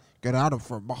required. Get out of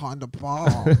from behind the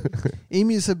bar.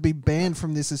 Emus have been banned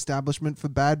from this establishment for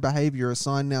bad behaviour. A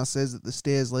sign now says at the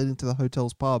stairs leading to the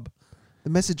hotel's pub. The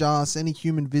message asks any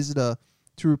human visitor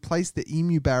to replace the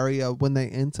emu barrier when they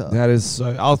enter. That is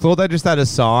so... I thought they just had a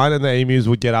sign and the emus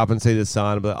would get up and see the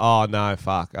sign and be like, oh, no,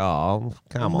 fuck. Oh,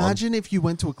 come on. Imagine if you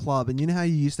went to a club and you know how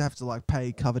you used to have to like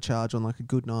pay cover charge on like a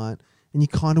good night and you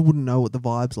kind of wouldn't know what the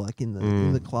vibe's like in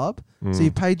the club. So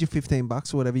you paid your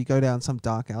 $15 or whatever. You go down some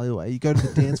dark alleyway. You go to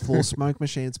the dance floor, smoke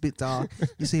machine. It's a bit dark.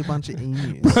 You see a bunch of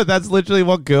emus. Bro, that's literally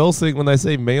what girls think when they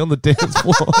see me on the dance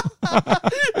floor.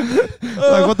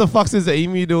 Like, what the fuck's this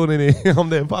emu doing in here? I'm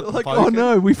there fucking Like, poking. oh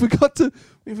no, we forgot to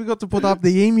put up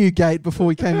the emu gate before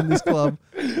we came in this club.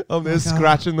 I'm there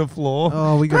scratching the floor.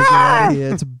 Oh, we gotta get out of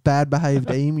here. It's a bad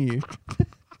behaved emu.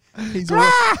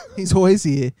 He's always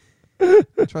here.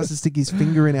 Tries to stick his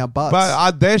finger in our butts.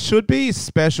 But there should be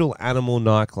special animal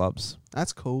nightclubs.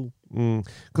 That's cool.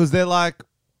 Because they're like,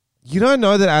 you don't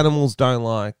know that animals don't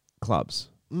like clubs.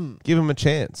 Give them a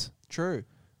chance. True.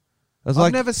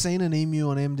 I've never seen an emu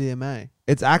on MDMA.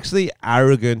 It's actually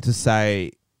arrogant to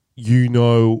say you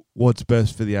know what's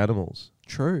best for the animals.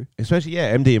 True. Especially,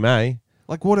 MDMA.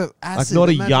 Like what a acid.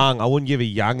 Like imagine- I wouldn't give a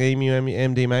young emu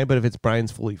MDMA, but if its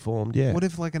brain's fully formed, yeah. What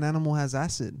if like an animal has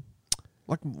acid?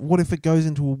 Like what if it goes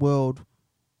into a world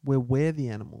where we're the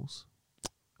animals?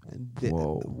 And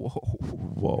Whoa.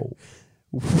 Whoa.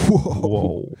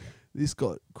 Whoa. This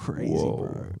got crazy, Whoa.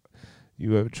 bro.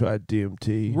 You ever tried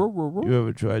DMT? Ruh, ruh, ruh. You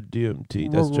ever tried DMT?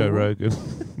 Ruh, That's ruh, Joe ruh. Rogan.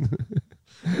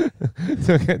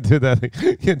 So I can't do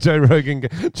that. Yeah, Joe Rogan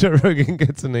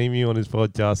gets an emu on his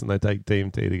podcast and they take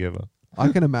DMT together. I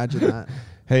can imagine that.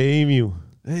 Hey, emu.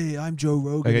 Hey, I'm Joe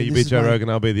Rogan. Okay, and you this be is Joe my- Rogan,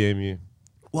 I'll be the emu.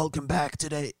 Welcome back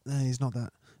today. No, he's not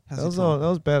that. How's That it was going? not, that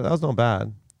was bad. That was not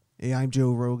bad. Hey, I'm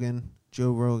Joe Rogan.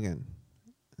 Joe Rogan.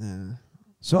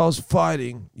 So I was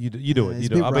fighting. You do Yeah, it. it's You a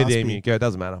do bit it. I'll be the raspy. emu. Go. It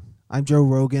doesn't matter. I'm Joe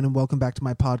Rogan, and welcome back to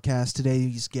my podcast.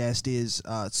 Today's guest is,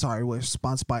 we're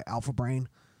sponsored by Alpha Brain.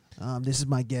 This is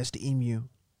my guest, Emu.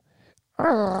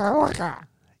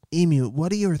 Emu,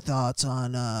 what are your thoughts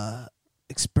on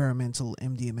experimental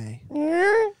MDMA?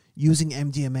 Using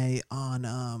MDMA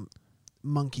on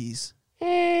monkeys.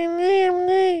 Have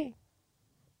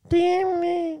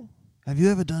you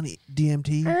ever done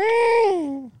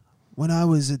DMT? When I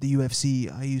was at the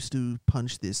UFC, I used to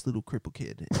punch this little cripple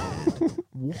kid. And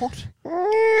what?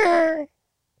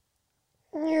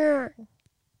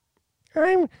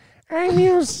 I'm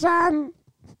your son.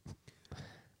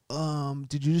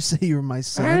 Did you just say you were my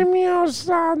son? I'm your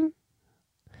son.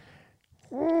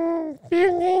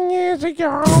 15 years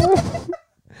ago,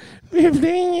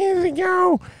 15 years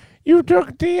ago, you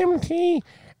took DMT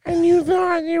and you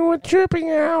thought you were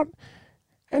tripping out,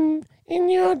 and in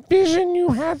your vision you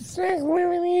had sex with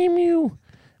an emu,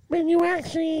 but you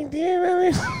actually did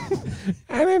it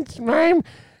at its time,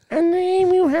 and the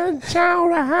emu had a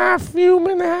child, a half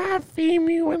human, half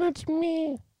emu, and it's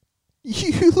me.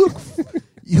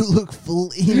 You look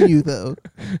full emu though.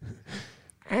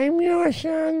 I'm your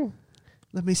son.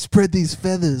 Let me spread these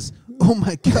feathers. Oh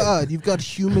my god, you've got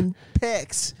human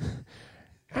pecs.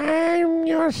 I'm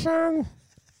your son.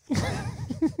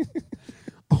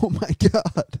 Oh my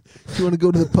god. Do you want to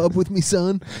go to the pub with me,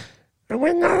 son?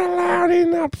 We're not allowed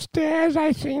in upstairs,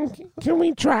 I think. Can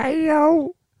we try,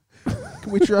 yo?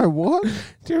 Can we try what?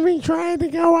 Can we try to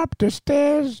go up the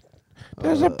stairs?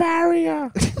 There's a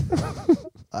barrier.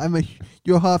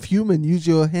 You're half human. Use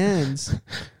your hands.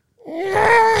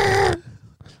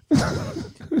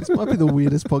 This might be the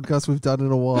weirdest podcast we've done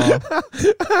in a while.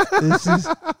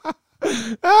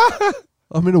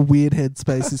 I'm in a weird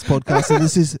headspace, this podcast.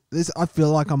 And I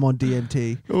feel like I'm on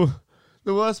DMT.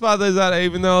 The worst part is that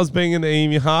even though I was being an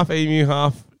emu, half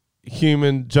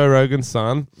human Joe Rogan's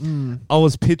son, I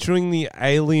was picturing the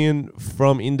alien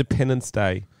from Independence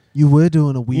Day. You were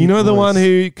doing a weird You know the voice. one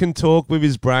who can talk with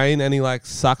his brain and he like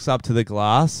sucks up to the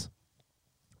glass?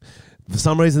 For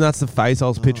some reason, that's the face I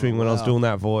was picturing when I was wow. doing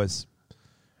that voice.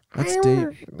 That's deep.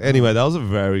 Anyway, that was a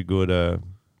very good...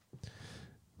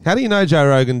 How do you know Joe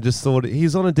Rogan just thought... He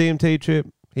was on a DMT trip.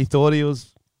 He thought he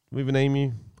was with an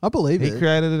emu. I believe He it.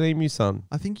 created an emu son.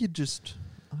 I think you just...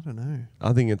 I don't know.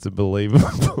 I think it's a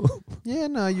believable... Yeah,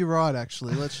 no, you're right,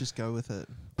 actually. Let's just go with it.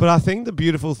 But I think the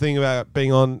beautiful thing about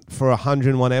being on for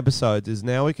 101 episodes is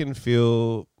now we can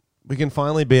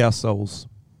finally be ourselves.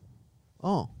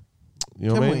 Oh. You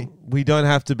know what I Can mean? We don't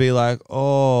have to be like,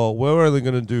 oh, we're only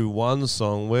going to do one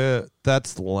song.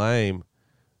 That's lame.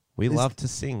 We love to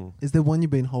sing. Is there one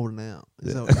you've been holding out?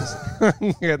 Is that what it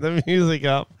is? Get the music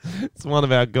up. It's one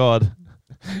about God.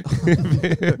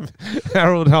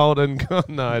 Harold Holden.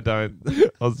 No, I don't.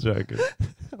 I was joking.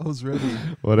 I was ready.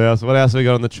 What else? What else have we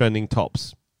got on the trending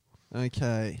tops?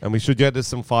 Okay. And we should get to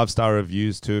some 5-star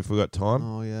reviews too if we've got time.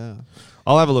 Oh, yeah.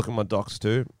 I'll have a look at my docs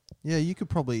too. Yeah, you could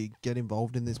probably get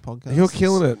involved in this podcast. You're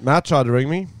killing it. Matt tried to ring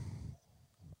me.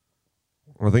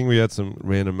 I think we had some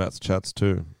random Matt's chats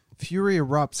too. Fury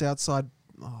erupts outside.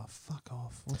 Oh, fuck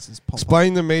off. What's this pop-up?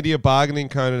 Explain the media bargaining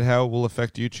code and how it will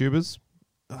affect YouTubers.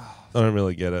 I don't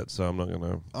really get it, so I'm not going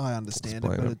to. I understand it,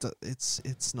 explain but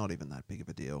it's not even that big of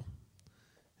a deal.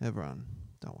 Everyone,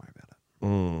 don't worry about it.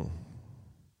 Mm.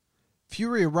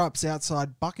 Fury erupts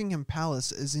outside Buckingham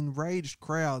Palace as enraged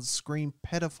crowds scream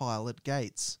pedophile at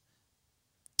gates.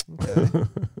 Okay.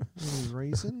 Any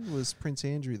reason? Was Prince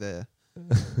Andrew there?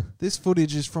 This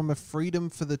footage is from a Freedom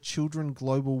for the Children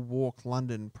Global Walk,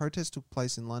 London. Protest took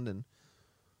place in London.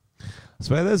 I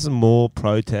swear there's more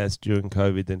protests during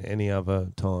COVID than any other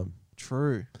time.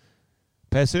 True.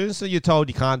 But as soon as you're told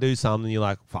you can't do something, you're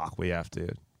like, fuck, we have to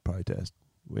protest.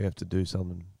 We have to do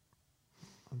something.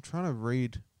 I'm trying to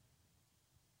read.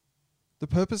 The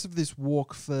purpose of this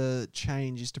walk for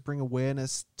change is to bring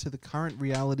awareness to the current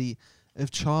reality of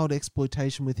child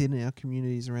exploitation within our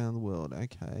communities around the world.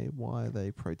 Okay, why are they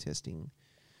protesting?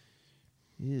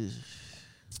 Ew.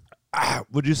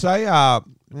 Would you say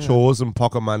chores and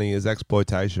pocket money is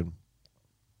exploitation?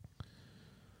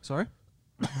 Sorry?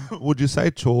 Would you say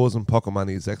chores and pocket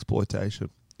money is exploitation?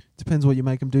 Depends what you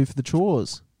make them do for the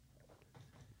chores.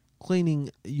 Cleaning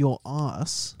your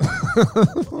ass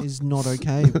is not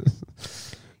okay.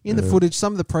 In the footage,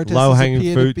 some of the protesters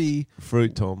appear to be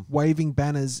fruit, Tom. waving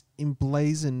banners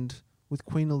emblazoned with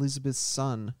Queen Elizabeth's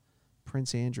son,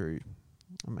 Prince Andrew.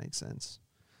 That makes sense.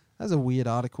 That's a weird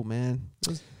article, man.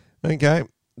 Okay,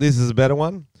 this is a better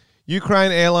one.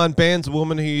 Ukraine airline bans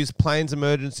woman who used plane's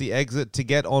emergency exit to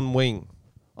get on wing.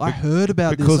 I heard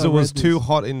about this. Because I it was read too this.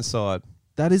 hot inside.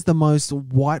 That is the most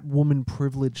white woman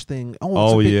privilege thing.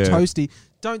 Oh, it's a bit toasty.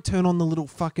 Don't turn on the little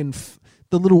fucking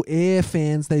the little air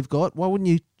fans they've got. Why wouldn't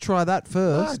you try that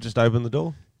first? Just open the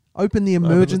door. Open the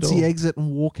emergency exit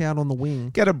and walk out on the wing.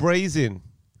 Get a breeze in.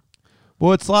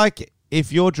 Well, it's like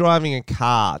if you're driving a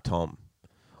car, Tom,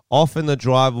 often the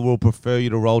driver will prefer you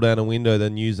to roll down a window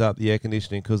than use up the air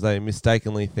conditioning because they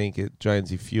mistakenly think it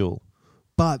drains your fuel.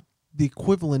 But the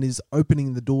equivalent is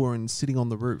opening the door and sitting on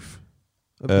the roof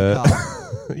of the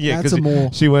car. Yeah, That's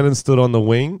because she went and stood on the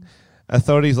wing.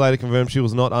 Authorities later confirmed she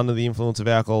was not under the influence of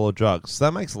alcohol or drugs. So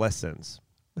that makes less sense.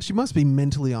 She must be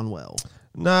mentally unwell.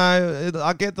 No,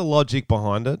 I get the logic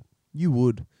behind it. You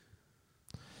would.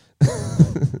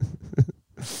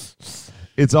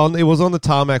 It was on the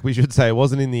tarmac, we should say. It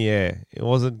wasn't in the air. It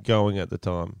wasn't going at the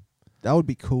time. That would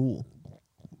be cool.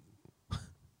 You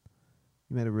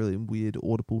made a really weird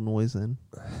audible noise then.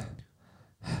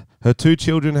 Her 2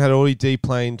 children had already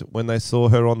deplaned when they saw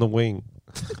her on the wing.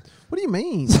 What do you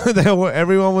mean? So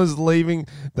everyone was leaving.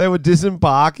 They were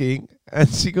disembarking, and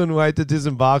she couldn't wait to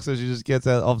disembark, so she just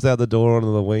hops out the door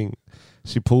onto the wing.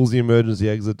 She pulls the emergency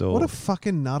exit door. What a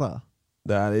fucking nutter.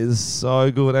 That is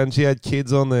so good. And she had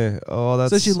kids on there. Oh,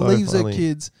 that's so she leaves funny. her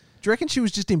kids. Do you reckon she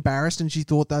was just embarrassed and she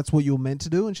thought that's what you were meant to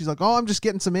do? And she's like, oh, I'm just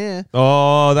getting some air.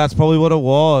 Oh, that's probably what it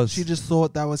was. She just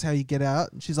thought that was how you get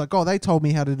out. And she's like, oh, they told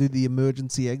me how to do the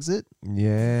emergency exit.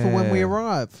 Yeah. For when we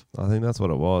arrive. I think that's what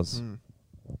it was.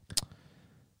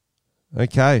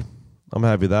 Okay. I'm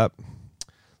happy with that.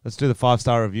 Let's do the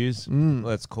 5-star reviews.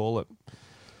 Let's call it.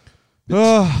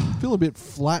 Feel a bit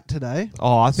flat today.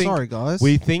 Oh, I think. Sorry, guys.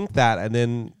 We think that, and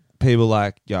then people are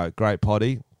like, yo, great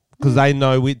potty. Because they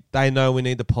know we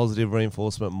need the positive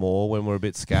reinforcement more when we're a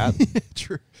bit scat. Yeah,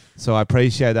 true. So I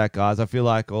appreciate that, guys. I feel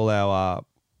like all our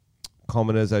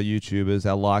commenters, our YouTubers,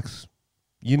 our likes,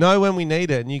 you know when we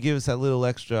need it, and you give us that little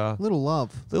extra... Little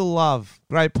love. Little love.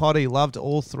 Great potty. Loved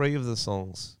all 3 of the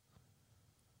songs.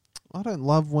 I don't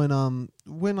love when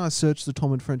I search the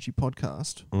Tom and Frenchie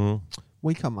podcast,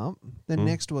 we come up. Then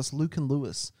next to us, Luke and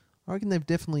Lewis. I reckon they've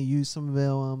definitely used some of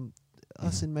our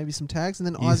us in maybe some tags. And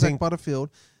then Isaac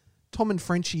Butterfield... Tom and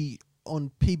Frenchie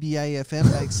on PBA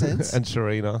FM makes sense. And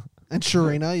Sharina.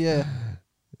 Yeah.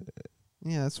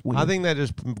 Yeah, that's weird. I think they're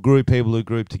just group people who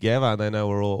group together and they know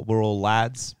we're all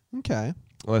lads. Okay.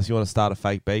 Unless you want to start a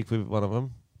fake beef with one of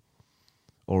them.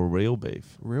 Or a real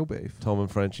beef. Real beef. Tom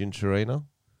and Frenchie and Sharina.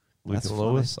 Luke That's and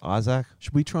funny. Lewis. Isaac.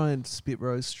 Should we try and spit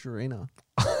roast Sharina?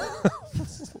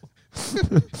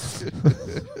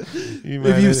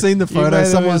 If you've seen the photo,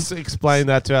 someone's explain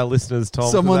that to our listeners, Tom.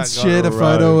 Someone's shared a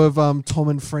photo of Tom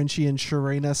and Frenchie and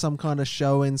Sharina, some kind of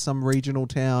show in some regional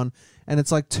town, and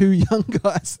it's like 2 young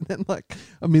guys and then like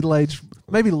a middle-aged,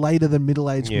 maybe later than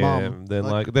middle-aged mum. Then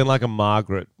like a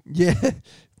Margaret. Yeah,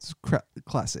 It's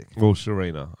classic. Well,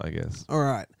 Sharina, I guess. All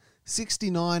right.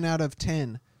 69 out of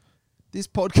 10. This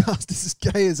podcast is as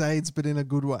gay as AIDS, but in a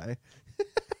good way.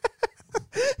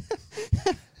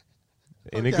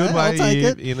 In a Okay, good way. I'll take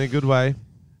it. In a good way.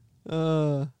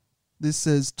 This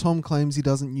says Tom claims he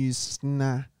doesn't use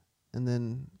Snap, and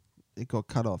then it got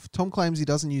cut off. Tom claims he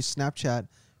doesn't use Snapchat,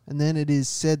 and then it is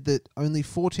said that only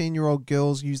 14-year-old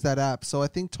girls use that app. So I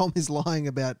think Tom is lying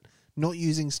about not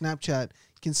using Snapchat,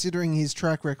 considering his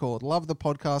track record. Love the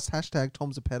podcast. #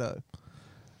 Tom's a pedo.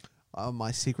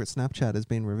 My secret Snapchat has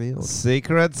been revealed.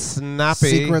 Secret snappy.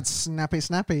 Secret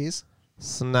snappies.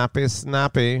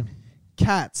 Snappy.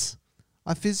 Cats.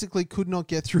 I physically could not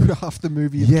get through half the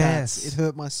movie of Cats. It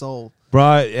hurt my soul.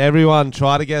 Bro, everyone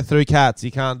try to get through Cats.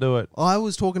 You can't do it. I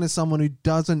was talking to someone who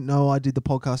doesn't know I did the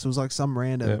podcast. It was like some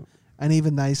random. Yep. And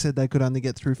even they said they could only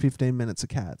get through 15 minutes of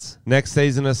Cats. Next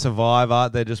season of Survivor,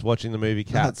 they're just watching the movie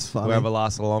Cats. That's funny. Whoever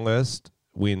lasts the longest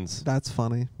wins. That's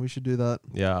funny. We should do that.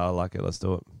 Yeah, I like it. Let's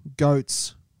do it.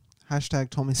 Goats. #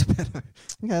 Tommy's a pedo. Okay,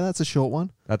 that's a short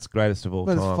one. That's greatest of all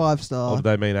But time. it's 5-star. Or do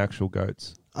they mean actual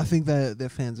goats? I think they're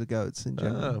fans of goats in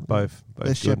general. Both They're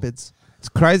good. shepherds. It's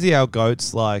crazy how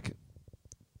goats like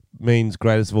means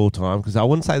greatest of all time, because I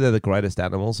wouldn't say they're the greatest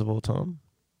animals of all time,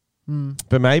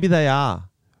 but maybe they are.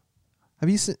 Have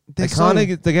you seen? They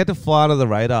get to fly under the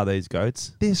radar. These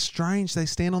goats. They're strange. They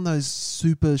stand on those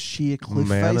super sheer cliff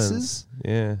Mountains. faces,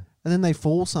 Yeah. and then they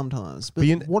fall sometimes. But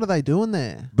But what are they doing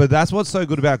there? But that's what's so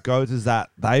good about goats is that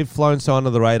they've flown so under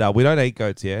the radar. We don't eat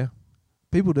goats here.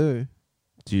 People do.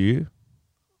 Do you?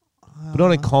 But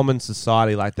not in common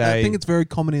society. Like I think it's very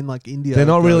common in like India. they're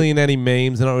not really in any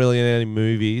memes. They're not really in any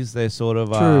movies. They're sort of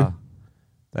True.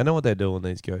 They know what they're doing.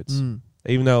 These goats,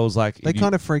 even though it was like They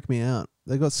kind of freak me out.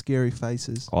 They got scary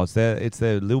faces oh, it's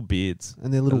their little beards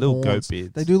and their little goat horns.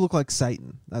 beards. They do look like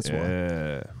Satan. That's why.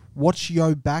 Yeah. Watch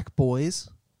Yo Back, boys.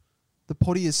 The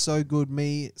potty is so good.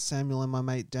 Me, Samuel, and my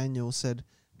mate Daniel said,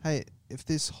 "Hey, if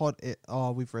this hot..."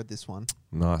 We've read this one.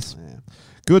 Nice. Yeah.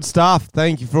 Good stuff.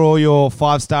 Thank you for all your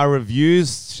 5-star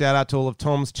reviews. Shout out to all of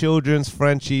Tom's Children's,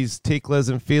 Frenchies, Ticklers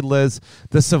and Fiddlers,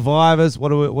 the Survivors.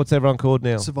 What's everyone called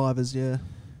now? Survivors, yeah.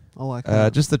 I like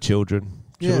that. Just the children.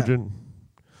 Yeah. Children.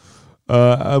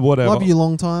 Whatever. Love you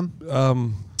long time.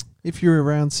 If you're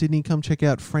around Sydney, come check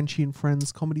out Frenchie and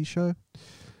Friends comedy show.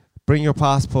 Bring your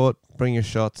passport. Bring your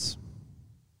shots.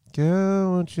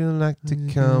 Girl, would you like to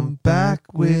come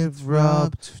back with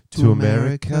Rob to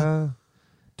America?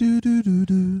 Do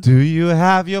you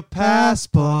have your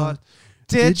passport?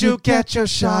 Did you get your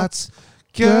shots?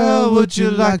 Girl, would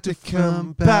you like to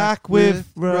come back with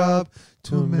Rob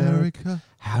to America?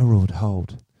 Harold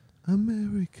Holt.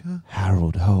 America.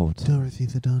 Harold Holt. Dorothy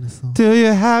the dinosaur. Do you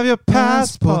have your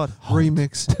passport?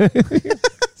 Remix.